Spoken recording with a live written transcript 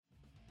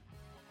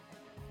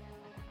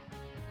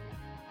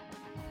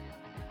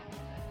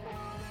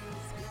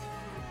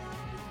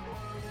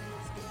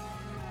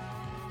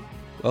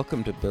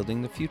Welcome to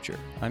Building the Future.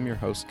 I'm your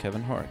host,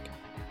 Kevin Horick.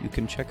 You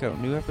can check out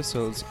new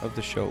episodes of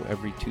the show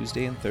every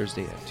Tuesday and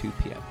Thursday at 2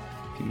 p.m.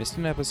 If you missed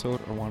an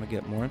episode or want to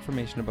get more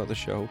information about the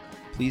show,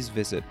 please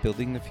visit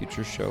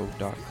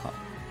buildingthefutureshow.com.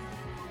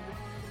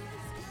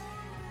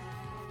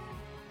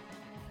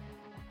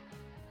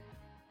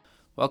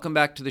 Welcome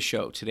back to the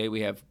show. Today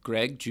we have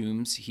Greg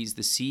Jumes. He's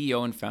the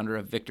CEO and founder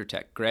of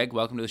VictorTech. Greg,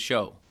 welcome to the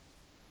show.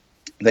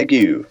 Thank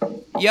you.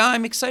 Yeah,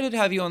 I'm excited to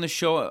have you on the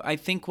show. I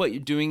think what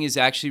you're doing is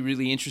actually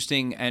really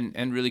interesting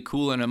and really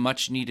cool and a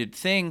much needed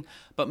thing.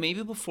 But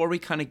maybe before we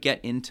kind of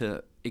get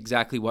into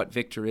exactly what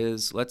Victor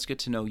is, let's get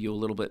to know you a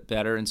little bit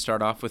better and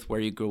start off with where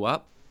you grew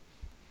up.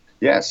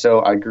 Yeah,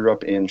 so I grew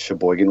up in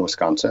Sheboygan,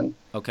 Wisconsin.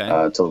 Okay.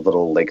 It's a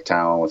little lake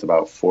town with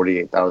about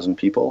 48,000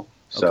 people.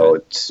 So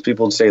It's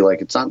people say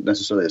like it's not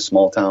necessarily a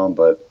small town,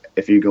 but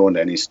if you go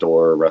into any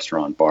store,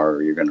 restaurant,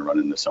 bar, you're going to run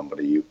into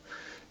somebody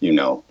you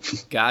know.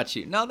 Got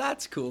you. No,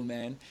 that's cool,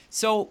 man.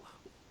 So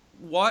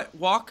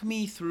walk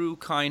me through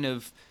kind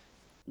of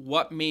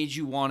what made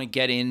you want to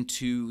get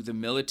into the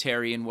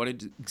military and what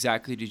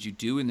exactly did you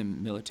do in the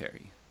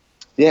military?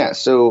 Yeah,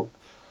 so,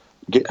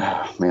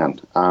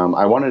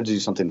 I wanted to do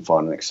something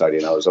fun and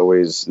exciting. I was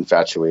always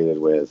infatuated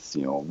with,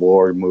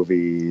 war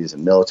movies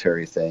and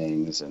military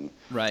things and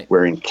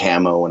wearing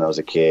camo when I was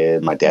a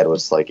kid. My dad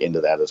was like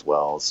into that as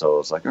well. So I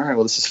was like, all right,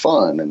 well, this is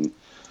fun. And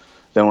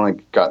then when I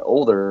got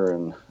older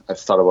and I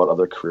thought about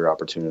other career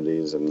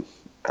opportunities and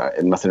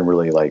nothing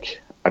really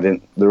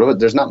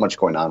there's not much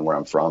going on where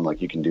I'm from.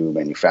 Like you can do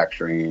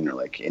manufacturing or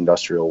like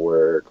industrial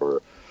work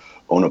or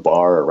own a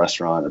bar or a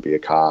restaurant or be a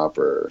cop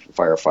or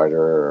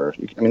firefighter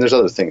there's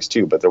other things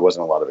too, but there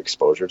wasn't a lot of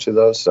exposure to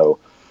those. So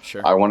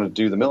sure. I wanted to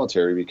do the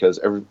military because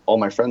all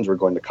my friends were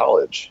going to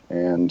college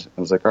and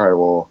I was like, all right,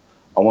 well,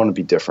 I want to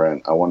be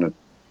different. I want to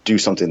do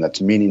something that's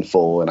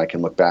meaningful and I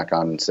can look back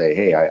on and say,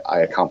 hey,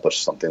 I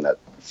accomplished something that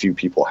few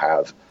people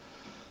have.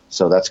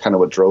 So that's kind of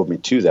what drove me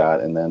to that.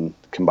 And then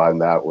combine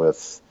that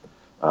with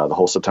the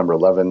whole September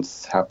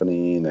 11th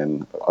happening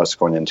and us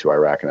going into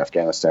Iraq and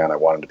Afghanistan, I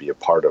wanted to be a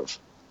part of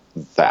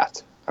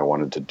that. I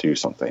wanted to do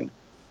something.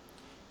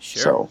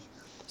 Sure.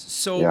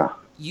 So yeah.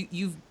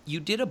 You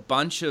did a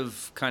bunch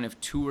of kind of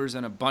tours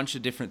and a bunch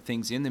of different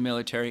things in the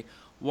military.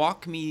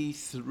 Walk me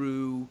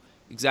through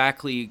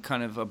exactly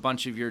kind of a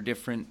bunch of your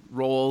different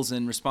roles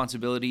and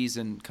responsibilities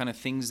and kind of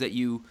things that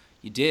you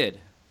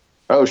did.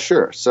 Oh,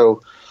 sure.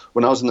 So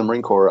when I was in the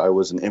Marine Corps, I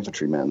was an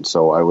infantryman.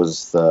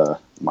 So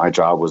my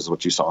job was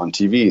what you saw on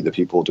TV, the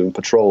people doing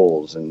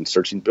patrols and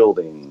searching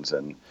buildings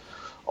and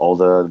all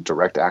the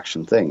direct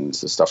action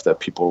things, the stuff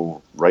that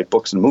people write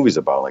books and movies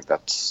about. Like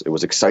it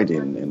was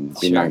exciting. And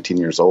being 19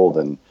 years old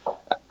in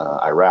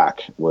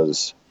Iraq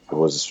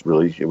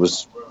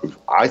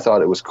I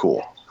thought it was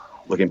cool.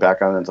 Looking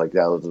back on it, it's like,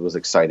 yeah, it was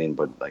exciting,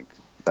 but like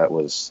there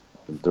was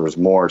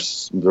more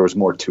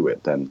to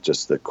it than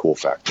just the cool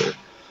factor.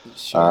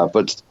 Sure.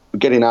 But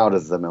getting out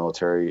of the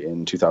military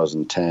in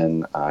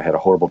 2010, I had a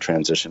horrible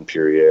transition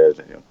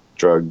period,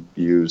 drug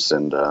use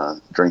and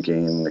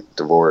drinking,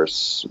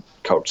 divorce,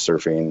 couch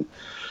surfing,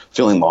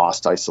 feeling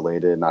lost,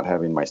 isolated, not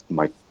having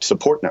my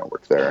support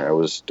network there. It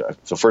was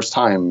the first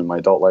time in my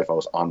adult life I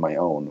was on my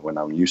own when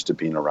I'm used to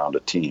being around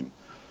a team.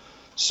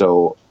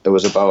 So it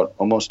was about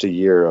almost a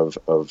year of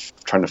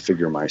trying to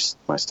figure my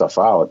stuff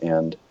out,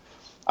 and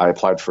I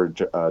applied for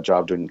a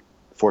job doing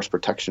force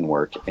protection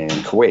work in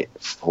Kuwait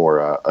for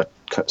a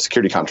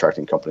security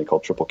contracting company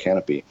called Triple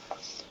Canopy.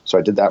 So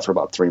I did that for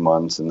about 3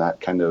 months, and that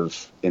kind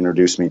of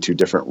introduced me to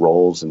different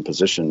roles and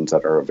positions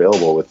that are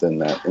available within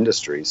that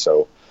industry.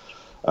 So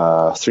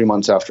 3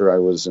 months after I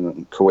was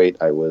in Kuwait,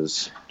 I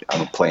was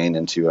on a plane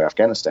into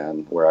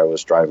Afghanistan where I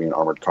was driving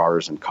armored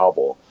cars in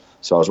Kabul.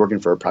 So I was working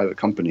for a private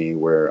company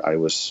where I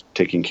was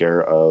taking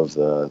care of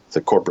the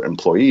corporate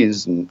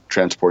employees and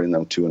transporting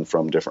them to and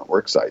from different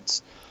work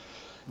sites.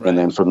 Right. And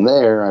then from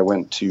there, I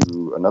went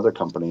to another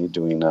company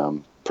doing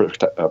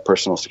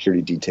personal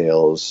security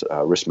details,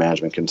 risk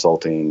management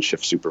consulting,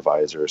 shift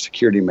supervisor,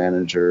 security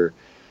manager,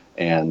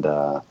 and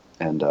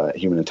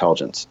human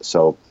intelligence.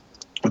 So,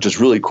 which is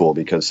really cool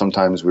because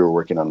sometimes we were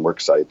working on work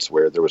sites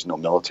where there was no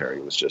military.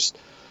 It was just,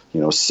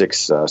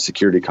 6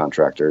 security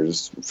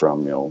contractors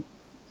from,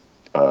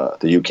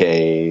 the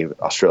UK,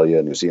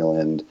 Australia, New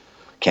Zealand,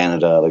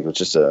 Canada. Like it was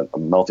just a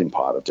melting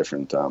pot of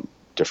different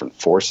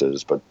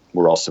forces, but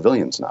we're all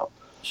civilians now.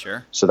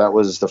 Sure. So that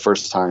was the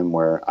first time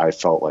where I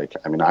felt like,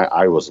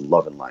 I was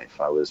loving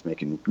life. I was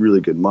making really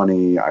good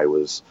money. I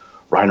was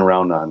riding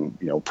around on,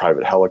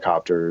 private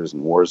helicopters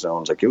and war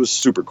zones. Like it was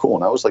super cool.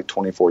 And I was like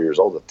 24 years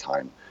old at the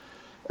time.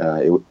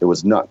 It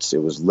was nuts.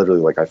 It was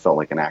literally like I felt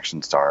like an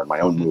action star in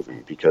my own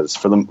movie because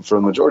for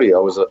the majority, I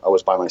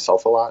was by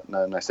myself a lot.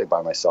 And I say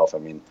by myself,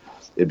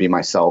 it'd be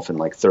myself and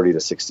like 30 to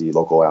 60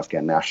 local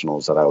Afghan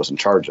nationals that I was in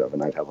charge of.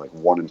 And I'd have like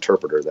one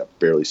interpreter that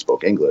barely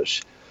spoke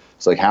English.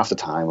 So like half the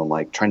time I'm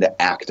like trying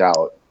to act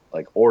out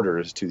like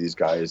orders to these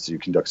guys to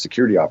conduct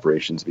security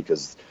operations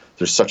because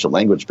there's such a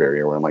language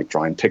barrier where I'm like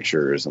drawing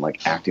pictures and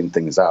like acting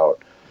things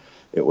out.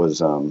 It was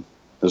fun.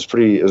 It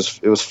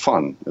was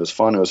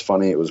fun. It was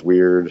funny. It was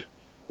weird.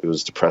 It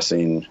was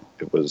depressing.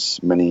 It was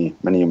many,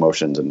 many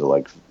emotions into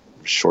like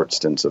short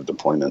stints of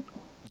deployment.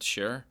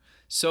 Sure.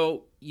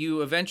 So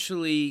you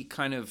eventually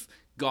kind of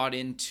got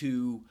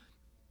into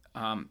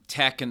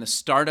tech and the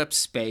startup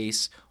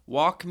space.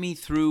 Walk me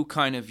through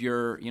kind of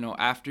your,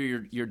 after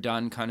you're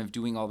done kind of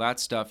doing all that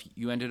stuff,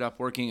 you ended up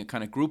working at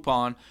kind of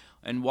Groupon,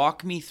 and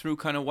walk me through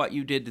kind of what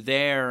you did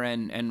there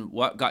and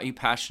what got you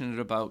passionate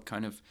about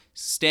kind of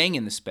staying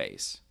in the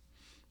space.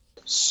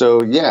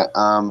 So yeah,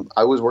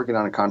 I was working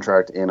on a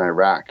contract in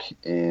Iraq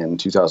in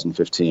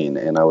 2015,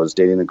 and I was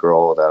dating a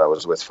girl that I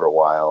was with for a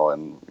while,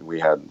 and we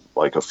had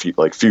like a few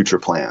like future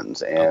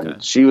plans, and Okay.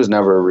 she was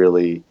never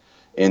really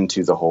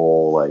into the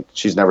whole like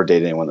she's never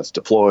dated anyone that's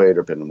deployed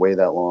or been away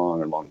that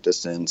long or long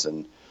distance,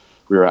 and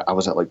I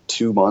was at like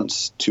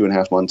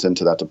 2.5 months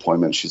into that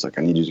deployment. She's like,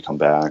 I need you to come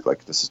back.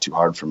 Like this is too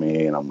hard for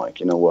me, and I'm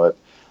like, you know what,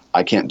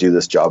 I can't do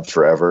this job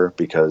forever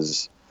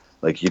because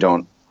like you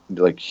don't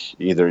like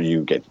either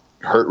you get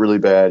hurt really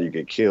bad, you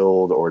get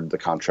killed, or the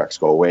contracts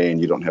go away and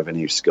you don't have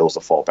any skills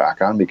to fall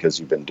back on because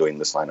you've been doing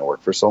this line of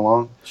work for so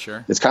long.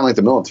 Sure. It's kind of like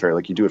the military.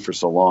 Like you do it for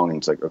so long and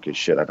it's like, okay,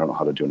 shit, I don't know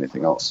how to do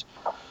anything else.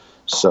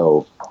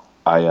 So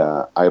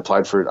I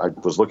applied I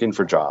was looking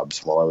for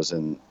jobs while I was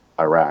in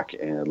Iraq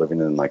and living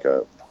in like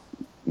a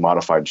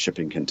modified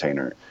shipping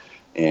container.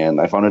 And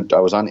I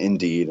was on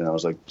Indeed and I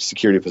was like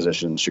security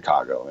position in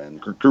Chicago,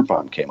 and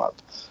Groupon came up.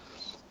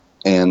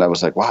 And I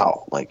was like,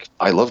 wow, like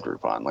I love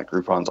Groupon. Like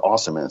Groupon's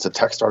awesome, and it's a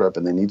tech startup,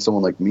 and they need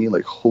someone like me.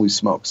 Like, holy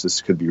smokes,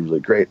 this could be really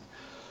great.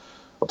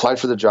 Applied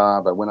for the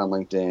job. I went on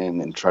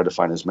LinkedIn and tried to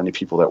find as many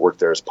people that worked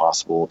there as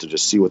possible to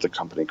just see what the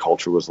company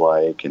culture was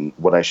like and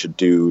what I should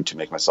do to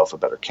make myself a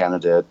better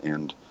candidate.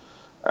 And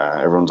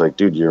everyone's like,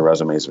 dude, your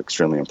resume is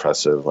extremely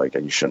impressive. Like,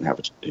 you shouldn't have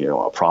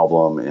a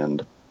problem.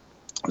 And it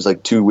was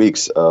like 2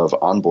 weeks of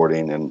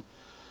onboarding,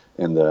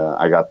 and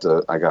I got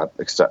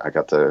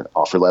the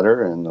offer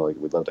letter, and they're like,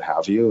 we'd love to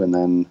have you. And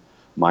then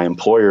my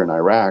employer in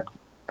Iraq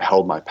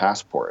held my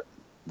passport.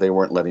 They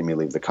weren't letting me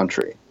leave the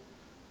country.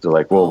 They're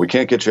like, well, we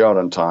can't get you out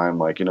on time.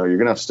 Like, you're going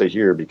to have to stay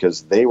here,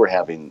 because they were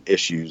having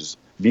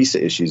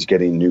visa issues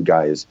getting new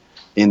guys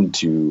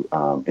into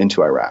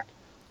Iraq.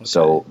 Okay.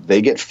 So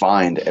they get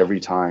fined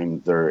every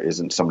time there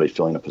isn't somebody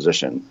filling a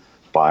position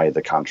by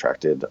the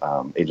contracted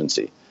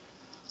agency.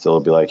 So they'll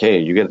be like, hey,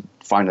 you get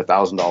fined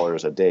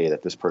 $1,000 a day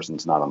that this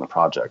person's not on the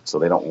project. So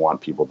they don't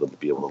want people to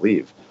be able to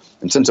leave.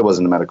 And since it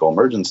wasn't a medical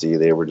emergency,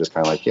 they were just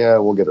kind of like, yeah,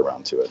 we'll get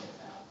around to it.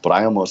 But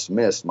I almost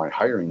missed my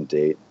hiring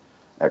date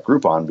at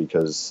Groupon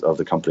because of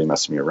the company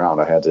messing me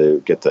around. I had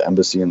to get the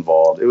embassy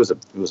involved. It was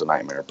a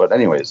nightmare. But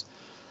anyways,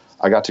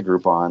 I got to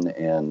Groupon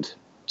and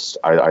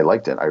I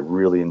liked it. I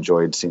really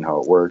enjoyed seeing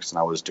how it works. And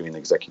I was doing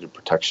executive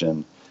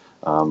protection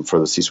for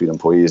the C-suite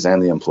employees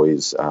and the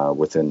employees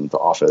within the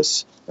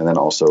office, and then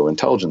also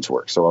intelligence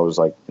work. So I was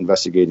like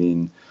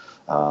investigating,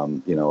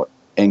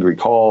 angry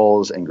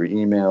calls, angry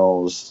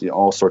emails,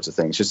 all sorts of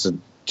things,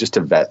 just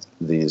to vet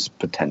these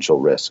potential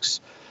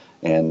risks.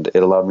 And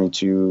it allowed me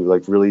to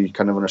like really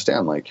kind of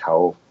understand like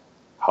how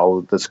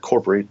the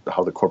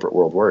corporate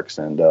world works.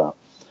 And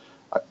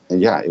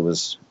it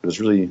was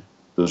really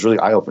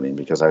eye-opening,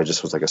 because I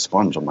just was like a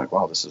sponge. I'm like,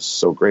 wow, this is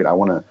so great. I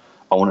want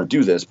to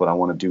do this, but I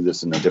want to do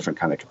this in a different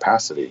kind of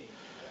capacity.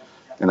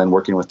 And then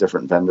working with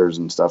different vendors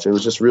and stuff, it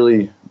was just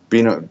really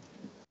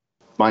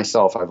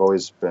myself. I've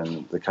always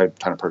been the kind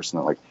of person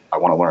that like, I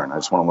want to learn. I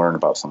just want to learn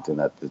about something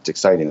it's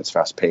exciting, it's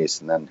fast paced.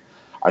 And then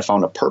I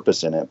found a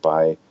purpose in it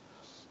by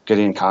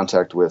getting in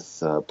contact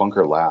with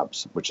Bunker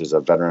Labs, which is a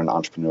veteran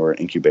entrepreneur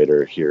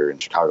incubator here in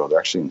Chicago. They're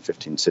actually in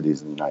 15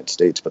 cities in the United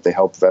States, but they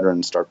help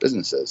veterans start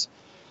businesses.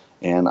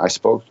 And I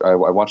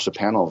watched a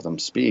panel of them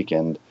speak,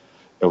 and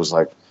it was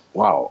like,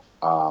 wow,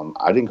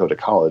 I didn't go to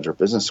college or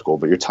business school,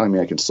 but you're telling me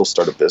I can still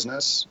start a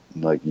business?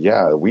 And like,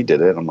 yeah, we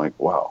did it. I'm like,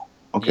 wow,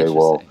 okay,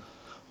 well,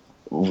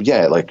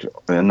 yeah, like,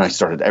 and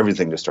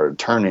everything just started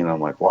turning. I'm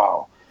like,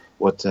 wow,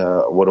 what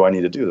do I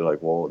need to do? They're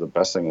like, well, the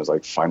best thing is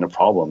like find a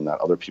problem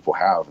that other people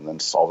have and then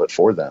solve it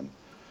for them.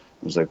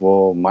 I was like,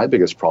 well, my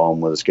biggest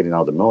problem was getting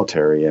out of the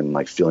military and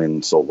like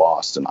feeling so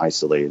lost and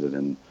isolated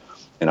and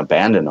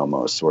abandoned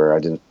almost, where I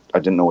didn't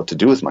know what to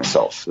do with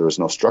myself. There was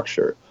no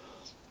structure.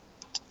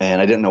 And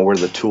I didn't know where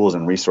the tools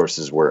and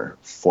resources were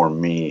for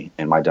me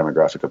and my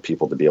demographic of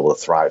people to be able to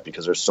thrive,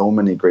 because there's so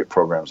many great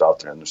programs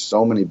out there, and there's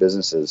so many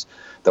businesses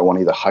that want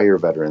to either hire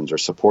veterans or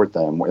support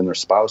them and their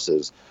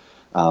spouses.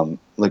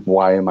 Like,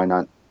 why am I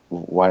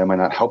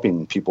not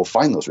helping people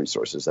find those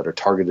resources that are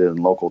targeted and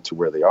local to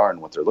where they are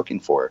and what they're looking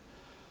for?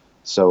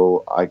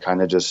 So I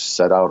kind of just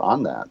set out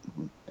on that.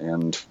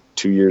 And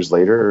 2 years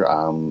later,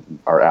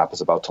 our app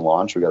is about to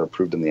launch. We got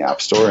approved in the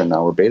App Store, and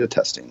now we're beta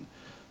testing.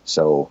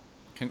 So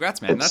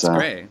congrats, man. That's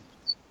great.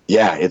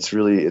 Yeah, it's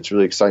really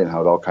exciting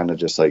how it all kind of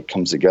just like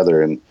comes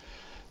together. And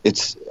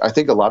I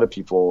think a lot of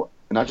people,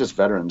 not just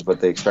veterans,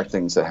 but they expect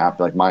things to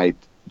happen. Like my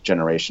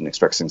generation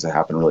expects things to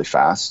happen really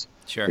fast.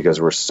 Sure. Because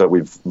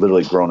we've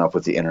literally grown up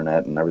with the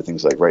internet, and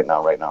everything's like right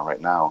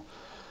now.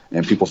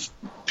 And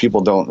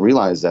people don't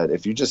realize that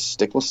if you just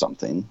stick with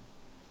something,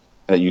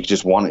 You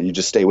just want it. You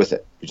just stay with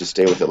it. You just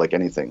stay with it like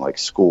anything, like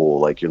school,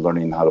 like you're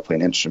learning how to play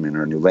an instrument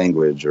or a new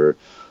language or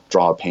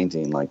draw a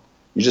painting. Like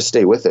you just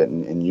stay with it,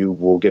 and you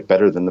will get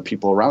better than the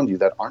people around you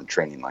that aren't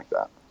training like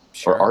that,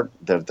 Sure. or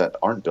that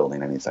aren't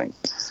building anything.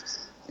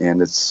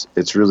 And it's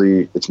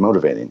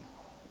motivating.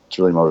 It's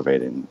really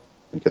motivating.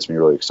 It gets me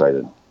really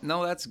excited.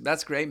 No,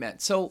 that's great, man.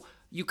 So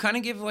you kind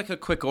of give like a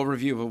quick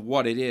overview of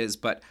what it is,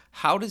 but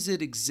how does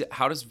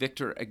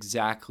Victor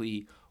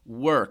exactly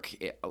work?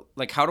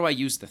 Like, how do I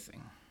use the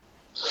thing?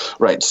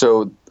 Right.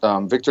 So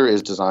Victor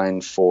is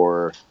designed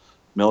for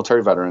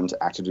military veterans,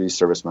 active duty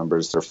service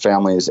members, their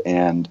families,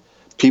 and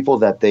people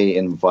that they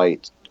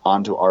invite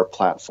onto our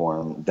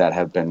platform that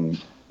have been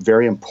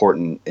very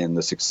important in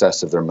the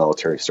success of their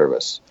military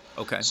service.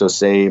 Okay. So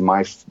say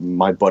my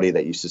buddy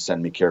that used to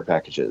send me care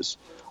packages,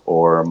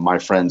 or my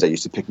friends that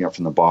used to pick me up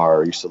from the bar,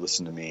 or used to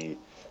listen to me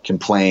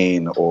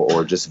complain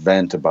or just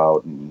vent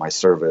about my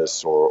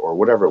service or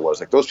whatever it was.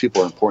 Like those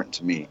people are important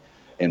to me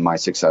in my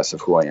success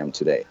of who I am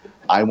today.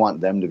 I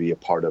want them to be a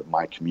part of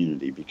my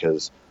community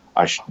because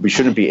we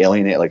shouldn't be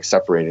alienating, like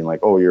separating,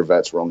 like, oh, you're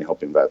vets, we're only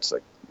helping vets.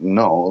 Like,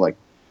 no, like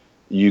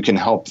you can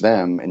help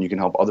them and you can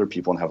help other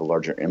people and have a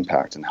larger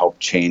impact and help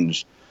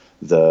change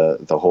the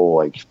whole,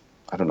 like,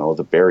 I don't know,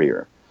 the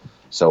barrier.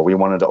 So we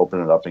wanted to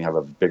open it up and have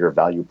a bigger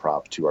value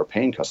prop to our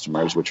paying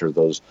customers, which are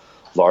those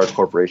large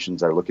corporations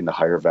that are looking to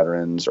hire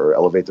veterans or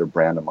elevate their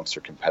brand amongst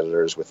their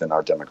competitors within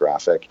our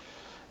demographic,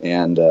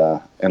 and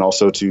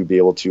also to be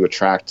able to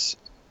attract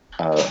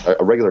a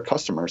regular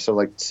customer. So,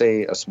 like,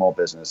 say a small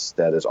business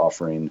that is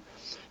offering,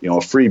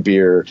 a free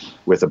beer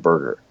with a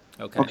burger.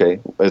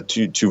 Okay,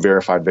 to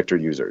verified Victor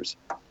users.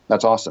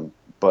 That's awesome.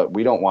 But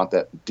we don't want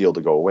that deal to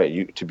go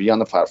away. To be on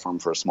the platform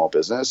for a small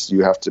business,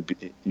 you have to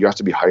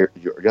hired.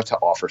 You have to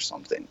offer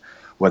something,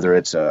 whether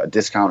it's a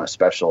discount, a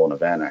special, an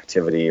event,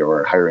 activity,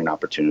 or a hiring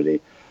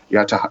opportunity. You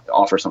have to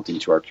offer something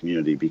to our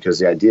community because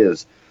the idea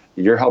is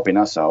you're helping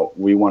us out.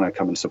 We want to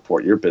come and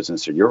support your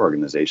business or your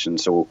organization.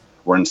 So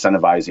we're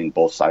incentivizing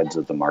both sides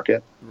of the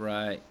market,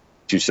 right,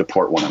 to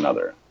support one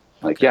another.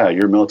 Like, yeah,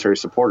 you're a military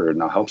supporter.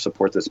 Now help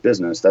support this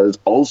business that is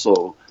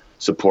also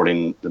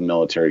supporting the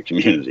military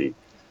community.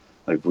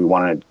 Like, we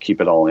want to keep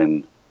it all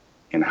in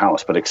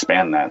house, but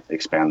expand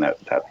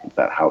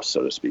that house,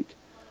 so to speak.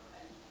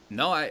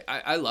 No,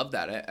 I love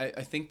that.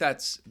 I think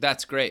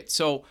that's great.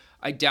 So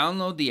I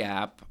download the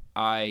app,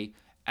 I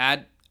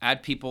add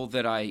people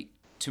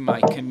to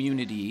my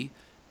community,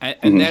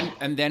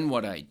 and then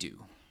what I do.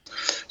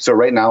 So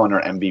right now in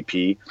our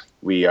MVP,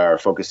 we are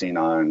focusing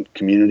on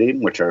community,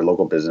 which are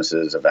local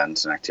businesses,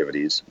 events, and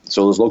activities.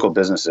 So those local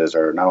businesses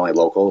are not only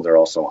local, they're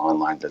also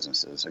online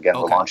businesses. Again,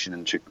 we're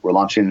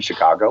launching in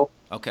Chicago.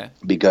 Okay.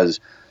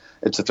 Because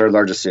it's the third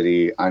largest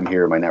city. I'm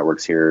here. My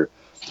network's here.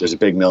 There's a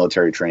big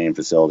military training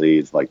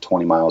facility like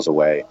 20 miles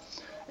away.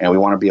 And we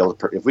want to be able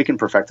to, if we can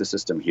perfect the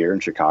system here in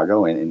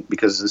Chicago, and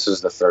because this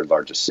is the third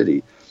largest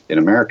city in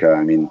America,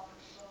 I mean,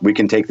 we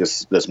can take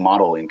this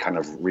model and kind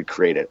of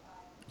recreate it.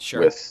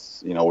 Sure.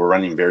 With, we're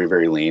running very,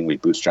 very lean. We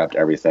bootstrapped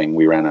everything.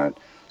 We ran a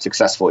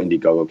successful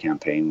Indiegogo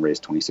campaign,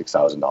 raised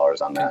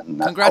 $26,000 on that.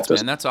 And that Congrats,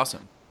 man. That's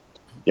awesome.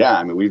 Yeah.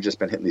 I mean, we've just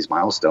been hitting these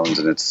milestones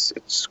and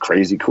it's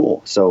crazy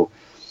cool. So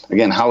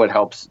again, how it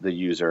helps the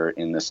user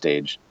in this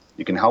stage,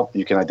 you can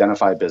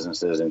identify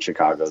businesses in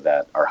Chicago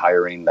that are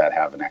hiring, that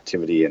have an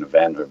activity, an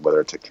event, or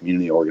whether it's a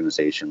community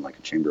organization like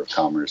a Chamber of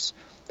Commerce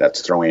that's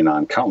throwing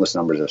on countless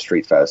numbers of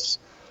street fests.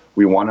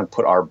 We want to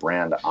put our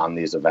brand on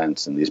these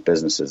events and these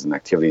businesses and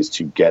activities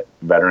to get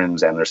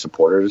veterans and their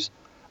supporters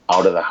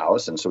out of the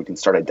house. And so we can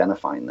start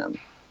identifying them.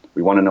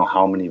 We want to know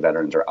how many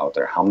veterans are out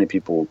there, how many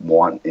people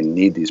want and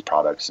need these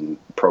products and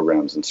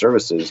programs and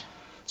services,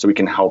 so we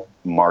can help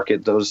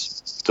market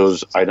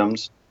those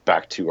items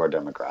back to our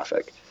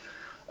demographic.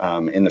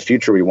 In the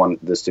future, we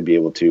want this to be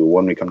able to,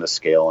 when we come to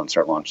scale and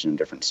start launching in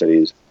different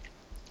cities,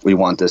 we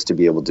want this to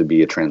be able to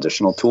be a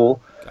transitional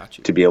tool.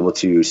 Gotcha. To be able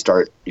to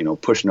start,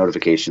 push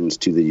notifications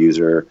to the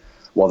user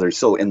while they're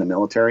still in the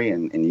military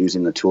and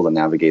using the tool to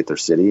navigate their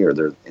city or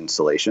their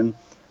installation,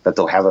 that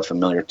they'll have a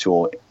familiar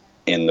tool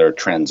in their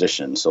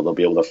transition. So they'll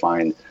be able to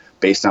find,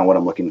 based on what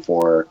I'm looking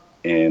for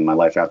in my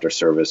life after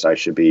service, I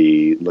should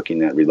be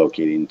looking at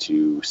relocating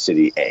to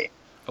city A.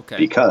 Okay.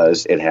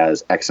 Because it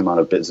has X amount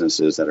of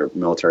businesses that are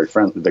military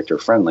Victor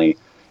friendly,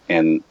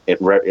 and it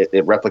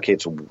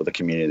replicates the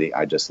community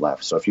I just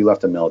left. So if you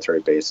left a military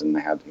base and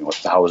they had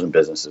 1,000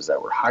 businesses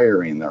that were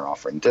hiring, they're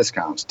offering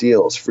discounts,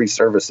 deals, free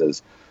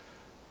services,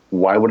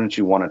 why wouldn't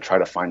you want to try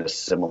to find a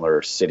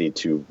similar city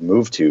to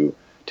move to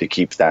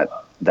keep that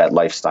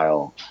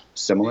lifestyle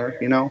similar?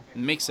 It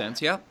makes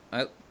sense. Yeah.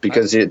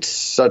 Because it's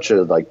such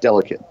a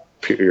delicate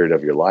period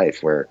of your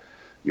life where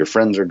your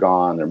friends are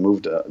gone,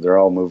 they're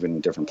all moving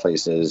in different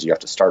places. You have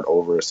to start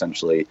over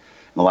essentially.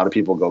 And a lot of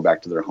people go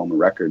back to their home of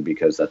record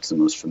because that's the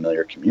most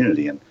familiar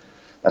community. And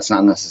that's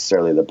not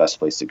necessarily the best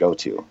place to go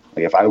to.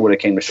 Like, if I would have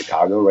came to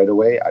Chicago right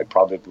away, I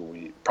probably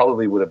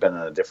would have been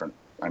in a different,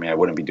 I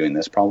wouldn't be doing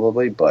this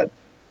probably, but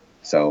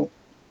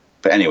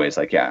anyways,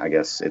 I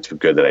guess it's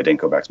good that I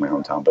didn't go back to my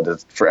hometown, but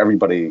it's for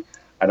everybody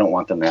I don't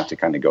want them to have to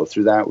kind of go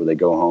through that where they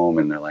go home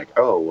and they're like,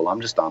 oh, well, I'm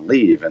just on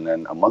leave. And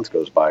then a month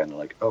goes by and they're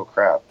like, oh,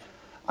 crap,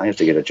 I have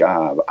to get a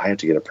job. I have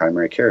to get a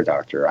primary care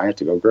doctor. I have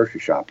to go grocery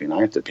shopping.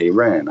 I have to pay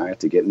rent. I have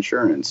to get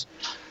insurance.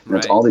 And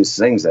it's all these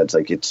things that's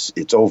like,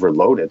 it's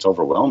overloaded. It's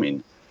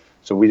overwhelming.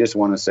 So we just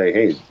want to say,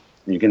 hey,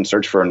 you can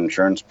search for an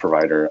insurance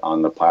provider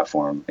on the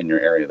platform in your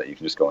area that you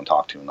can just go and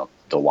talk to, and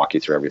they'll walk you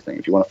through everything.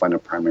 If you want to find a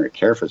primary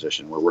care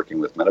physician, we're working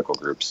with medical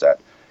groups that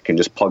can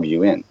just plug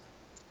you in.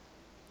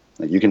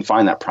 Like you can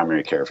find that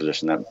primary care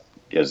physician that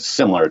is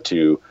similar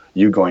to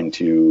you going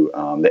to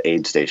the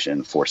aid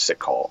station for sick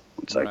call.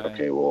 It's like,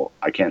 okay, well,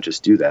 I can't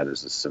just do that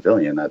as a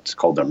civilian. That's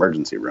called the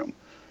emergency room,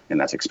 and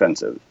that's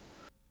expensive.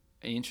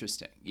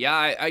 Interesting.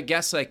 Yeah, I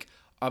guess like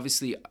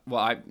obviously,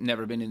 well, I've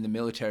never been in the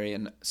military,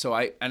 and so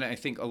I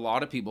think a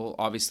lot of people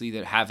obviously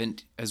that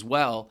haven't as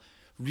well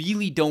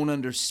really don't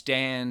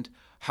understand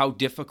how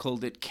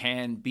difficult it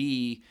can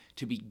be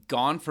to be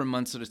gone for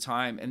months at a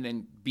time and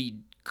then be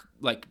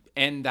like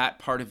end that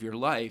part of your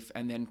life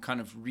and then kind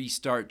of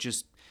restart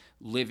just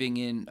living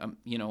in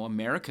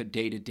America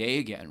day to day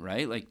again,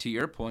 right? Like to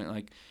your point,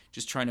 like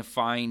just trying to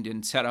find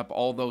and set up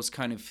all those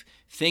kind of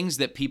things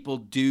that people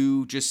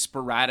do just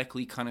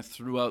sporadically kind of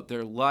throughout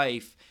their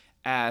life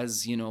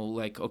as,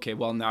 like, okay,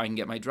 well, now I can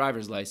get my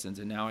driver's license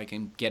and now I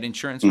can get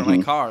insurance for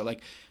my car.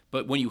 Like,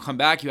 but when you come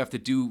back, you have to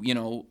do,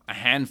 a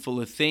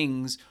handful of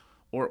things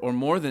or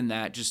more than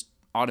that just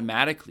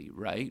automatically,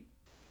 right?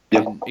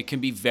 Yep. And it can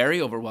be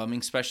very overwhelming,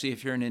 especially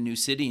if you're in a new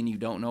city and you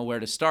don't know where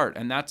to start.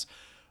 And that's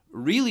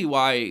really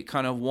why I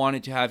kind of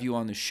wanted to have you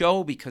on the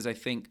show, because I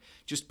think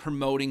just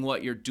promoting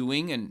what you're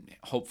doing and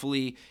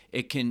hopefully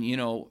it can,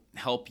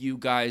 help you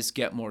guys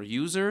get more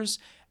users.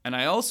 And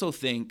I also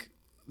think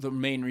the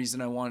main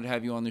reason I wanted to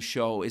have you on the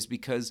show is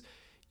because,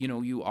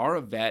 you are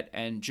a vet,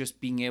 and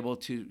just being able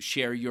to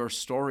share your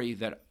story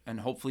and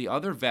hopefully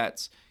other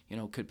vets,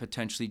 could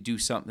potentially do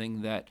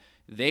something that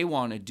they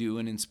want to do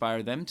and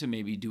inspire them to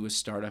maybe do a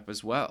startup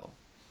as well.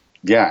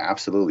 Yeah,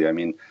 absolutely. I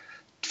mean,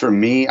 for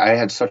me, I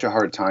had such a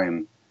hard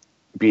time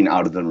being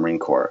out of the Marine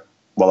Corps.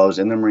 While I was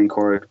in the Marine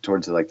Corps,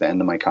 towards like the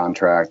end of my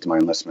contract, my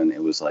enlistment,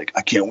 it was like,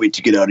 I can't wait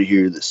to get out of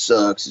here. This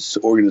sucks. This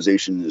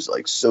organization is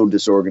like so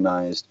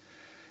disorganized.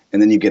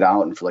 And then you get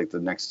out, and for like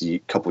the next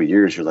couple of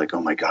years, you're like, oh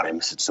my God, I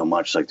miss it so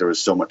much. Like there was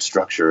so much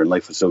structure and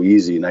life was so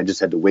easy. And I just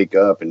had to wake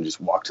up and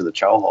just walk to the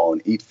chow hall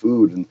and eat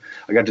food. And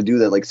I got to do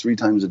that like 3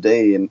 times a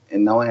day. And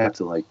now I have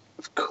to like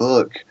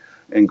cook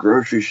and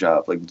grocery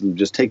shop, like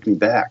just take me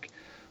back.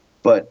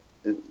 But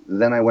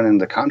then I went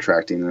into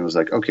contracting and it was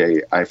like,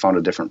 okay, I found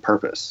a different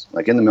purpose.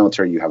 Like in the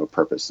military, you have a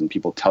purpose and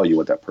people tell you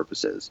what that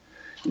purpose is.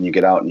 And you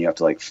get out and you have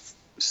to like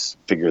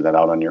figure that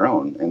out on your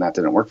own. And that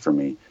didn't work for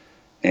me.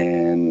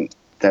 And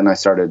then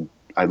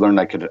I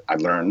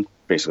learned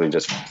basically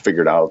just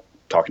figured out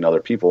talking to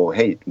other people,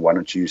 hey, why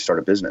don't you start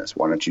a business?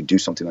 Why don't you do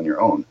something on your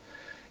own?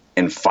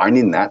 And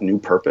finding that new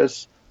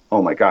purpose,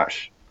 oh my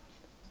gosh.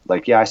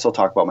 Like, yeah, I still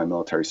talk about my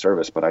military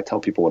service, but I tell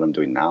people what I'm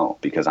doing now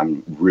because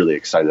I'm really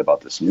excited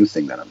about this new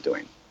thing that I'm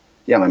doing.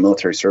 Yeah, my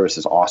military service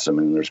is awesome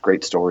and there's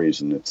great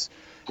stories and it's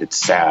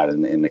sad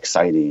and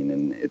exciting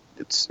and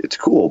it's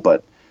cool.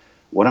 But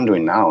what I'm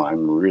doing now,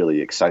 I'm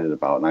really excited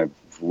about. And I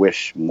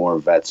wish more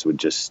vets would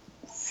just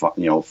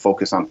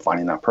focus on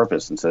finding that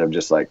purpose instead of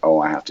just like,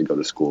 oh, I have to go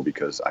to school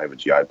because I have a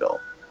GI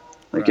Bill.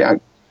 Like, yeah,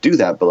 do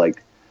that, but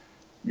like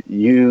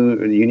you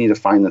need to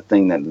find the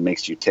thing that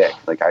makes you tick.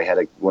 Like I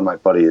had one of my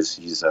buddies,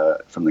 he's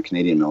from the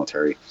Canadian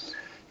military,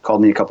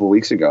 called me a couple of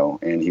weeks ago,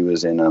 and he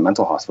was in a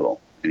mental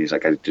hospital, and he's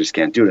like, I just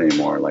can't do it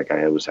anymore. Like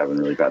I was having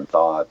really bad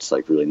thoughts,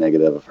 like really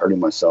negative of hurting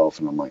myself,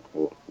 and I'm like,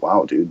 well,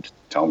 wow, dude,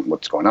 tell me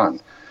what's going on.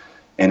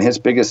 And his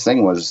biggest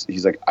thing was,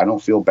 he's like, I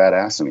don't feel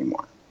badass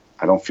anymore.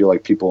 I don't feel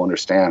like people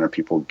understand or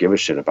people give a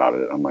shit about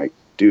it. I'm like,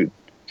 dude,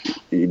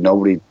 they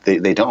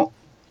don't.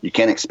 You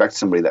can't expect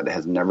somebody that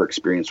has never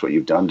experienced what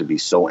you've done to be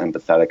so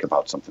empathetic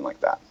about something like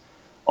that.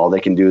 All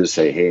they can do is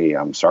say, hey,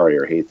 I'm sorry,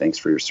 or hey, thanks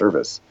for your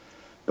service.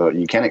 But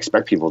you can't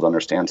expect people to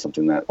understand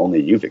something that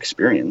only you've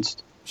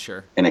experienced.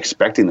 Sure. And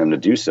expecting them to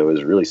do so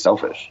is really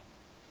selfish.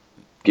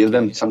 Give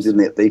them something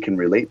that they can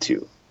relate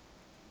to.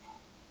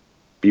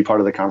 Be part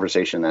of the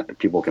conversation that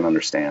people can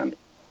understand.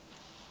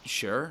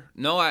 Sure.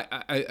 No,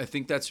 I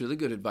think that's really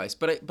good advice.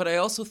 But I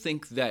also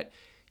think that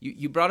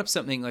you brought up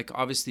something like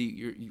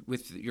obviously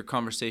with your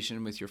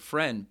conversation with your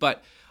friend,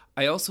 but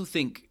I also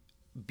think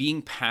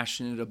being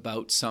passionate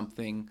about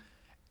something,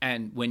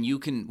 and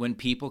when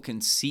people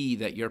can see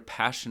that you're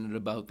passionate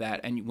about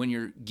that, and when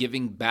you're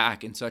giving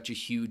back in such a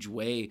huge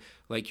way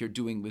like you're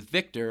doing with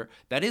Victor,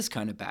 that is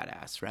kind of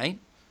badass, right?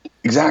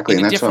 Exactly.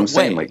 And that's what I'm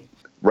saying. Like,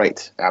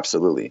 right.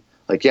 Absolutely.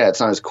 Like, yeah, it's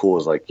not as cool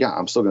as like, yeah,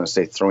 I'm still going to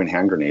say throwing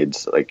hand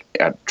grenades like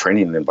at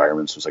training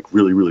environments was like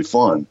really, really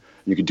fun.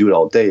 You could do it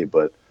all day,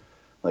 but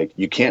like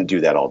you can't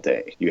do that all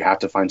day. You have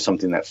to find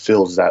something that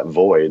fills that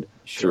void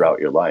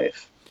throughout your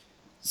life.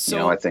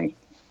 So, I think.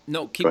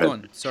 No, keep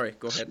going. Sorry,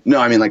 go ahead.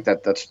 No, I mean, like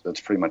that's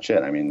pretty much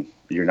it. I mean,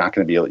 you're not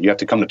going to be able, you have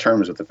to come to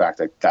terms with the fact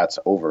that that's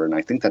over. And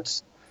I think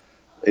it's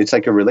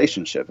like a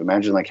relationship.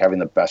 Imagine like having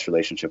the best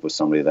relationship with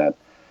somebody that,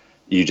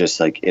 you just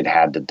like, it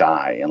had to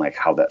die, and like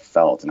how that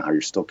felt and how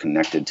you're still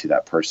connected to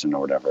that person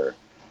or whatever.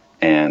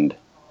 And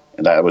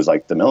that was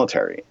like the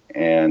military.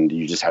 And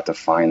you just have to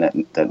find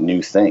that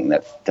new thing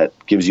that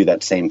gives you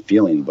that same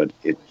feeling, but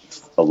it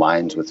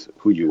aligns with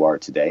who you are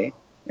today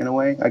in a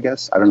way, I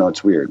guess. I don't know.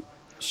 It's weird.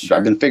 Sure.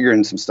 I've been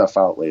figuring some stuff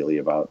out lately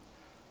about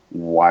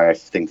why I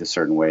think a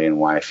certain way and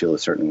why I feel a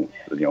certain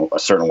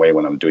way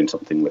when I'm doing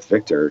something with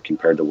Victor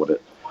compared to what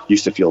it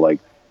used to feel like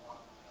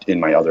in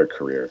my other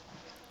career.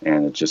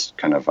 And it's just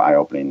kind of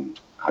eye-opening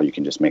how you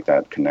can just make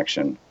that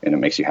connection, and it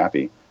makes you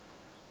happy.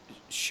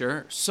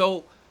 Sure.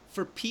 So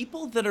for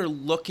people that are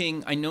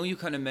looking, I know you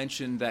kind of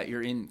mentioned that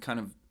you're in kind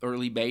of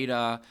early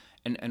beta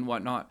and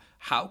whatnot.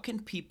 How can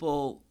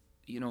people,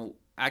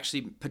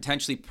 actually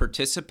potentially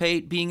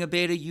participate being a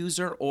beta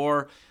user,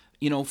 or,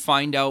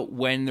 find out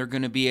when they're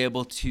going to be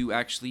able to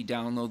actually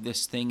download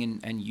this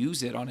thing and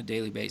use it on a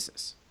daily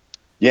basis?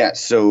 Yeah.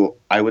 So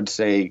I would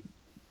say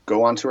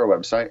go onto our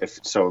website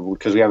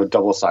because we have a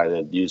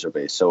double-sided user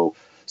base. So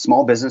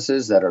small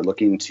businesses that are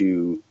looking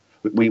to,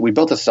 we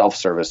built a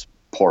self-service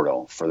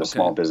portal for the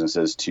small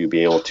businesses to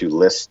be able to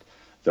list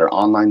their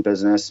online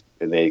business.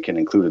 They can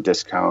include a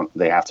discount.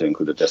 They have to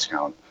include a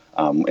discount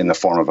in the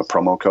form of a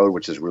promo code,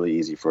 which is really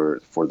easy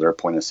for their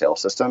point of sale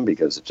system,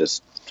 because it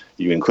just,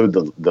 you include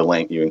the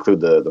link, you include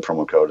the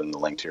promo code and the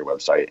link to your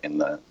website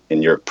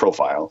in your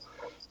profile.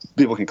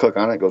 People can click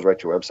on it, goes right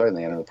to your website, and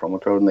they enter the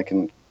promo code, and they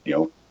can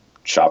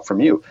shop from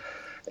you.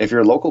 If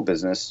you're a local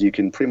business, you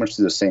can pretty much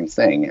do the same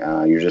thing.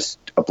 You're just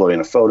uploading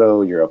a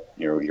photo.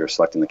 You're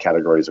selecting the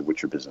categories of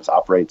which your business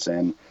operates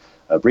in,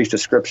 a brief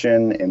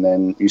description, and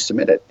then you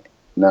submit it.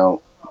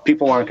 Now,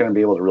 people aren't going to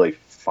be able to really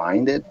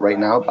find it right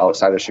now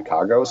outside of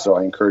Chicago, so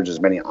I encourage as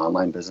many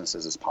online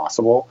businesses as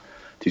possible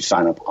to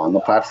sign up on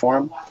the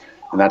platform,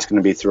 and that's going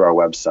to be through our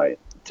website,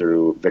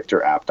 through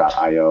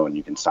victorapp.io, and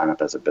you can sign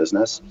up as a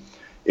business.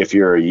 If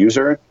you're a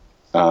user,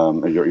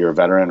 you're a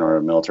veteran or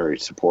a military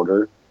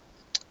supporter,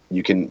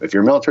 if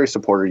you're a military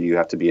supporter, you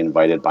have to be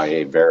invited by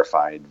a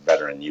verified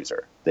veteran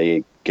user.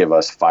 They give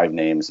us 5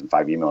 names and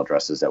 5 email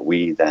addresses that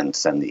we then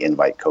send the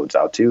invite codes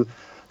out to.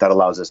 That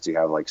allows us to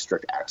have like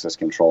strict access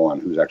control on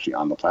who's actually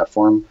on the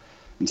platform,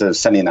 instead of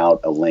sending out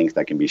a link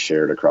that can be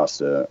shared across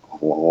the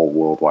whole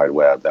World Wide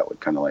Web. That would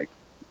kind of like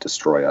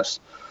destroy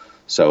us.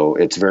 So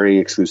it's very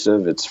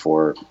exclusive. It's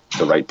for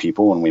the right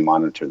people, and we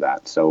monitor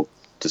that. So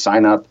to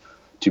sign up,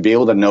 to be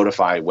able to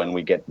notify when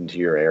we get into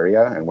your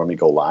area and when we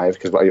go live,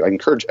 because I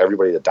encourage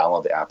everybody to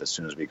download the app as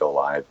soon as we go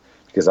live,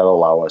 because that'll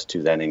allow us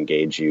to then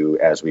engage you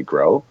as we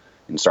grow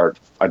and start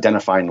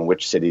identifying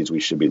which cities we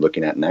should be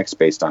looking at next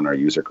based on our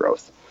user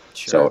growth.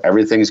 Sure. So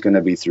everything's going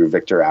to be through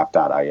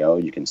victorapp.io.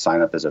 You can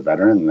sign up as a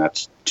veteran, and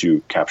that's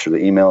to capture the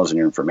emails and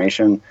your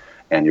information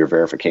and your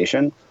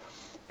verification.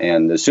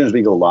 And as soon as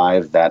we go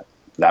live, that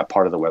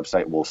part of the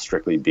website will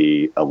strictly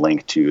be a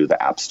link to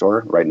the App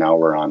Store. Right now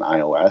we're on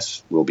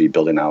iOS. We'll be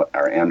building out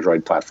our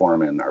Android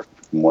platform and our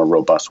more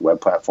robust web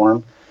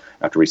platform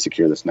after we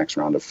secure this next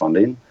round of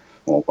funding.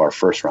 Well, our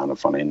first round of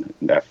funding,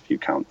 if you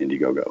count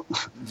Indiegogo.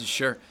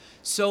 Sure.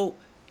 So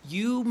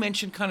you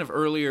mentioned kind of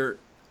earlier,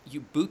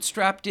 you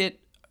bootstrapped it.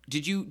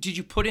 Did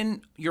you put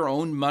in your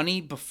own money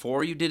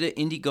before you did an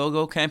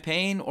Indiegogo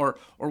campaign, or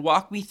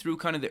walk me through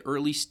kind of the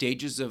early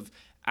stages of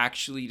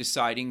actually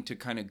deciding to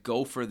kind of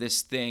go for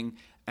this thing,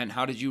 and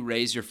how did you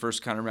raise your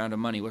first kind of round of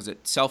money? Was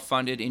it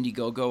self-funded,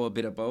 Indiegogo, a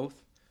bit of both?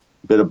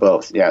 Bit of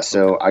both, yeah.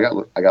 So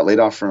okay. I got laid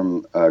off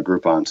from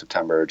Groupon in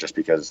September just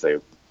because they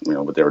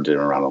what they were doing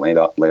around the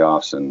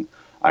layoffs, and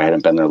I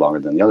hadn't been there longer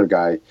than the other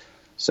guy.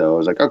 So I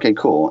was like, okay,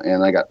 cool.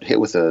 And I got hit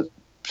with a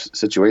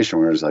situation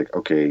where it was like,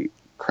 okay,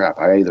 crap,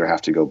 I either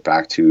have to go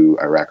back to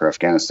Iraq or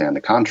Afghanistan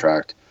to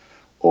contract,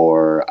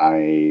 or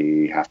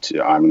I have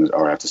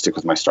to stick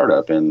with my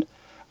startup. And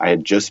I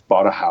had just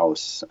bought a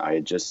house. I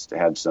had just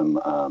had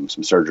some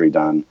surgery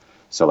done.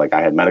 So like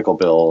I had medical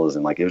bills,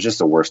 and like it was just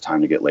the worst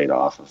time to get laid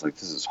off. I was like,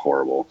 this is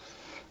horrible.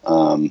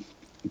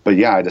 But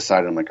yeah, I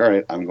decided, I'm like, all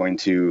right, I'm going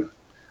to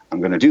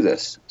do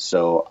this.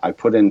 So I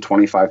put in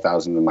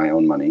 $25,000 of my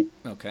own money.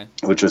 Okay.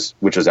 Which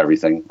was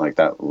everything. Like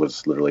that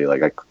was literally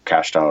like I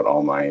cashed out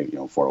all my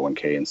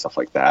 401k and stuff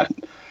like that,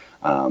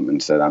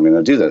 and said I'm going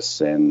to do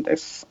this. And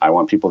if I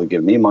want people to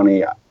give me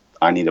money,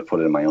 I need to put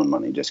in my own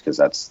money, just because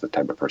that's the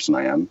type of person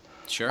I am.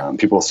 Sure.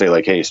 People say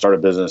like, hey, start a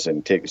business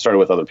and start it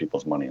with other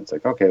people's money. It's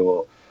like, okay,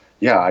 well,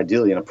 yeah,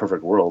 ideally in a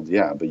perfect world,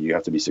 yeah, but you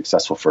have to be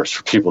successful first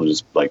for people to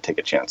just like take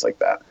a chance like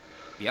that.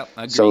 Yep,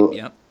 I agree. So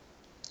yep.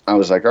 I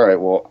was like, all right,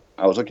 well,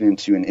 I was looking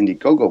into an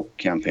Indiegogo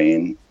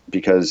campaign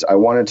because I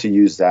wanted to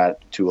use that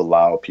to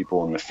allow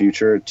people in the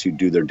future to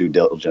do their due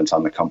diligence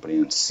on the company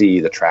and see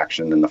the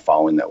traction and the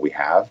following that we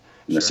have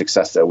and the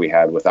success that we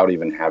had without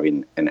even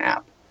having an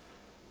app.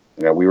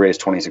 We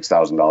raised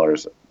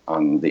 $26,000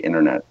 on the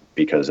internet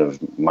because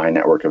of my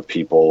network of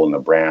people and the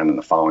brand and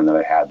the following that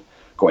I had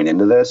going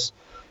into this.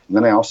 And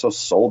then I also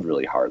sold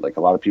really hard. Like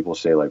a lot of people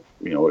say, like,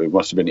 it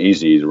must have been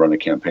easy to run a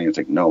campaign. It's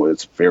like, no,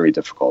 it's very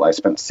difficult. I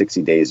spent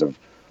 60 days of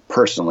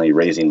personally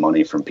raising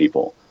money from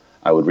people.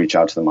 I would reach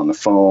out to them on the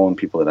phone,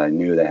 people that I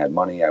knew that had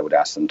money. I would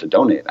ask them to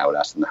donate. I would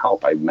ask them to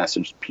help. I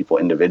messaged people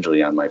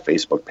individually on my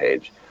Facebook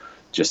page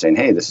just saying,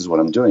 hey, this is what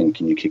I'm doing.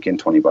 Can you kick in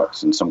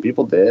 $20? And some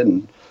people did,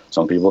 and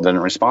some people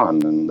didn't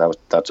respond, and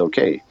that's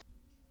okay.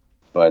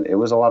 But it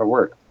was a lot of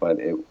work, but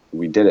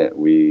we did it.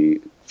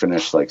 We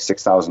finished like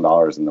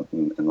 $6,000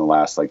 in the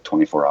last like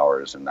 24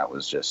 hours, and it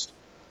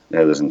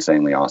was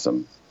insanely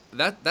awesome.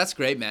 That's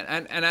great, man.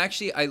 And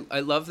actually, I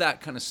love that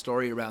kind of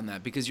story around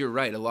that, because you're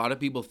right. A lot of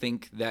people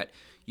think that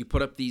you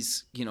put up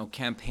these,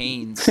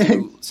 campaigns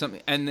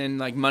and then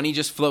like money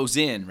just flows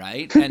in,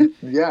 right? And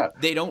yeah,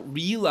 they don't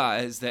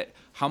realize that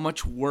how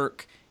much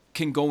work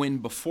can go in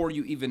before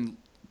you even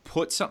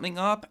put something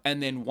up,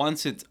 and then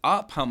once it's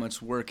up, how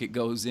much work it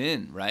goes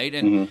in, right?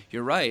 And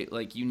you're right,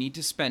 like you need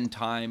to spend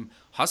time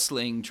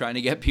hustling, trying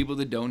to get people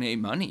to donate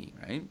money,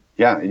 right?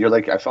 Yeah,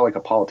 I felt like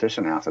a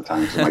politician half the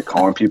time. I'm like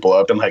calling people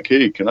up and like,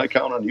 hey, can I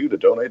count on you to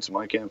donate to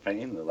my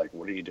campaign? And they're like,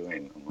 what are you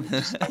doing? I'm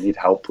like, I need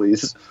help,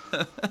 please.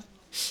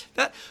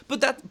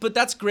 But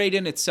that's great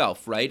in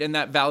itself, right? And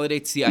that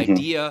validates the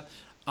idea.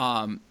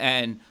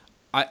 And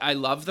I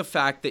love the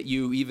fact that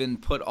you even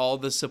put all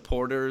the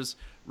supporters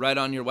right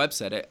on your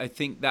website. I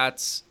think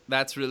that's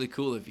really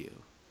cool of you.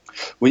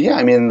 Well, yeah,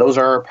 I mean, those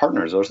are our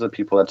partners. Those are the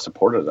people that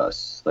supported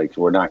us. Like,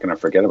 we're not going to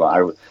forget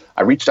about.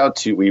 I reached out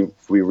to we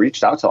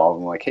reached out to all of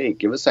them. Like, hey,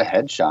 give us a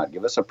headshot,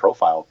 give us a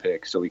profile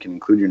pic, so we can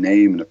include your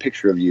name and a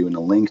picture of you and a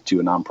link to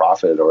a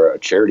nonprofit or a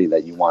charity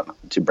that you want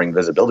to bring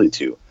visibility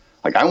to.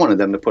 Like, I wanted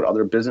them to put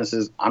other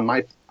businesses on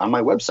my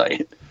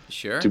website,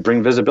 sure, to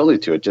bring visibility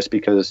to it. Just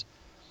because,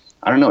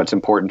 I don't know, it's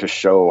important to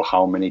show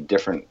how many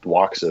different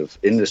walks of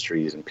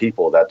industries and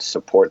people that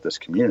support this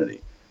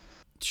community.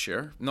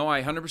 Sure. No,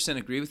 I 100%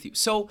 agree with you.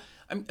 So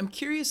I'm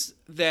curious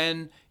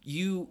then,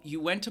 you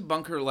went to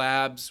Bunker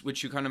Labs,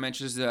 which you kind of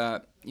mentioned as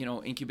a,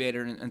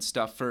 incubator and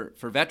stuff for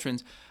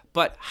veterans,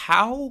 but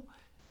how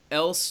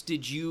else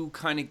did you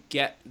kind of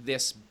get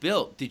this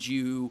built? Did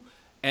you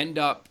end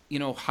up,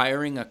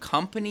 hiring a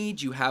company?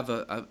 Do you have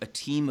a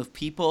team of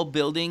people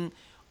building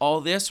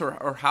all this,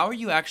 or how are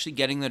you actually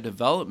getting the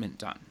development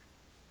done?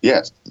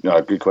 Yes,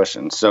 no, good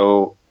question.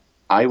 So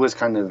I went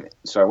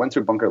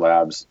through Bunker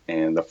Labs,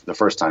 and the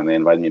first time they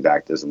invited me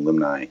back as an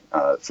alumni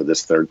for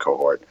this third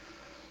cohort.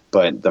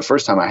 But the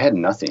first time I had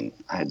nothing.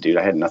 I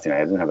had nothing. I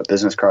didn't have a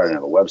business card. I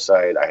didn't have a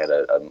website. I had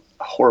a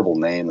horrible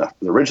name. The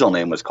original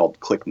name was called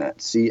ClickNet,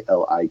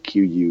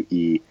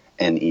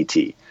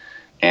 CLIQUENET.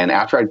 And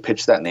after I'd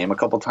pitched that name a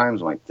couple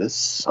times, I'm like, this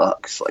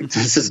sucks. Like,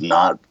 this is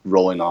not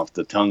rolling off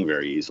the tongue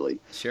very easily.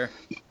 Sure.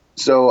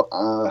 So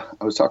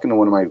I was talking to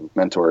one of my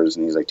mentors,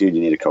 and he's like, dude,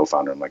 you need a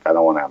co-founder. I'm like, I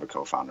don't want to have a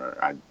co-founder.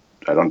 I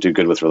don't do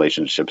good with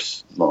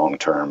relationships long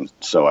term,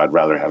 so I'd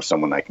rather have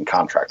someone I can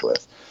contract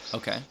with.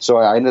 Okay. So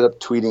I ended up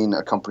tweeting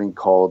a company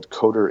called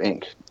Coder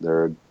Inc.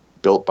 They're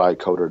built by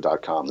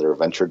Coder.com. They're a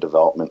venture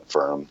development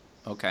firm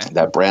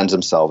that brands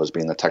themselves as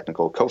being the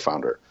technical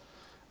co-founder.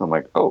 I'm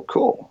like, oh,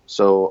 cool.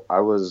 So I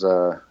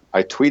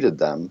tweeted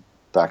them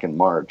back in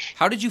March.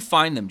 How did you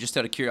find them, just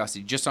out of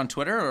curiosity? Just on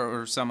Twitter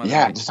or some other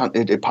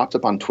page? It popped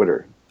up on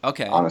Twitter.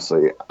 Okay.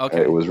 Honestly.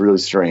 Okay. It was really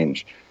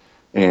strange.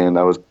 And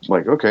I was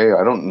like, okay,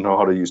 I don't know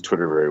how to use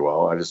Twitter very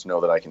well. I just know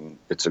that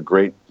it's a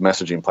great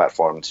messaging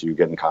platform to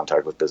get in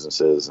contact with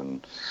businesses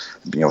and,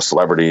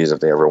 celebrities if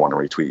they ever want to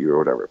retweet you or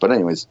whatever. But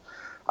anyways,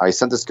 I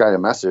sent this guy a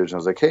message and I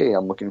was like, hey,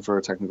 I'm looking for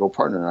a technical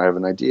partner. I have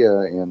an idea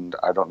and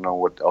I don't know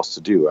what else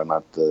to do. I'm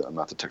not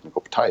the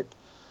technical type.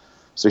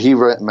 So he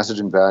messaged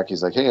him back.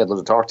 He's like, hey, I'd love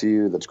to talk to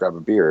you. Let's grab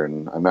a beer.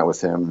 And I met with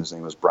him. His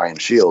name was Brian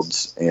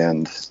Shields.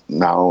 And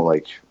now,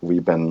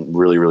 we've been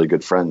really, really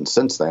good friends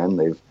since then.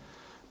 They've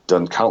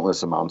done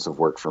countless amounts of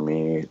work for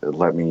me. A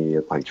lot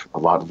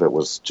of it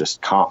was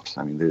just comped.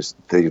 I mean,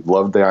 they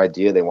loved the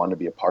idea. They wanted to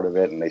be a part of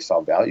it, and they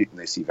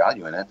see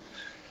value in it.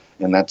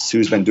 And that's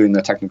who's been doing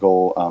the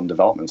technical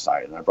development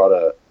side. And I brought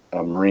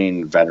a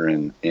Marine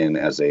veteran in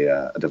as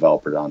a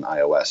developer on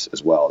iOS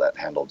as well that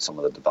handled some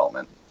of the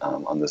development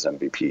on this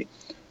MVP.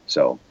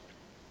 So,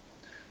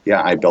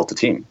 yeah, I built a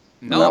team.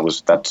 No.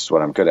 And that's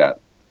what I'm good at.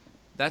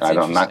 That's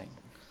interesting.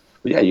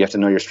 Yeah, you have to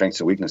know your strengths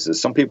and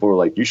weaknesses. Some people are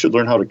like, you should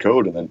learn how to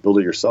code and then build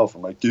it yourself.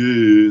 I'm like,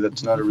 dude,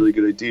 that's not a really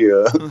good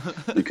idea.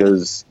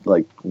 Because,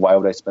 why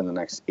would I spend the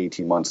next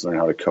 18 months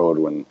learning how to code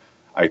when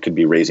I could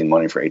be raising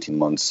money for 18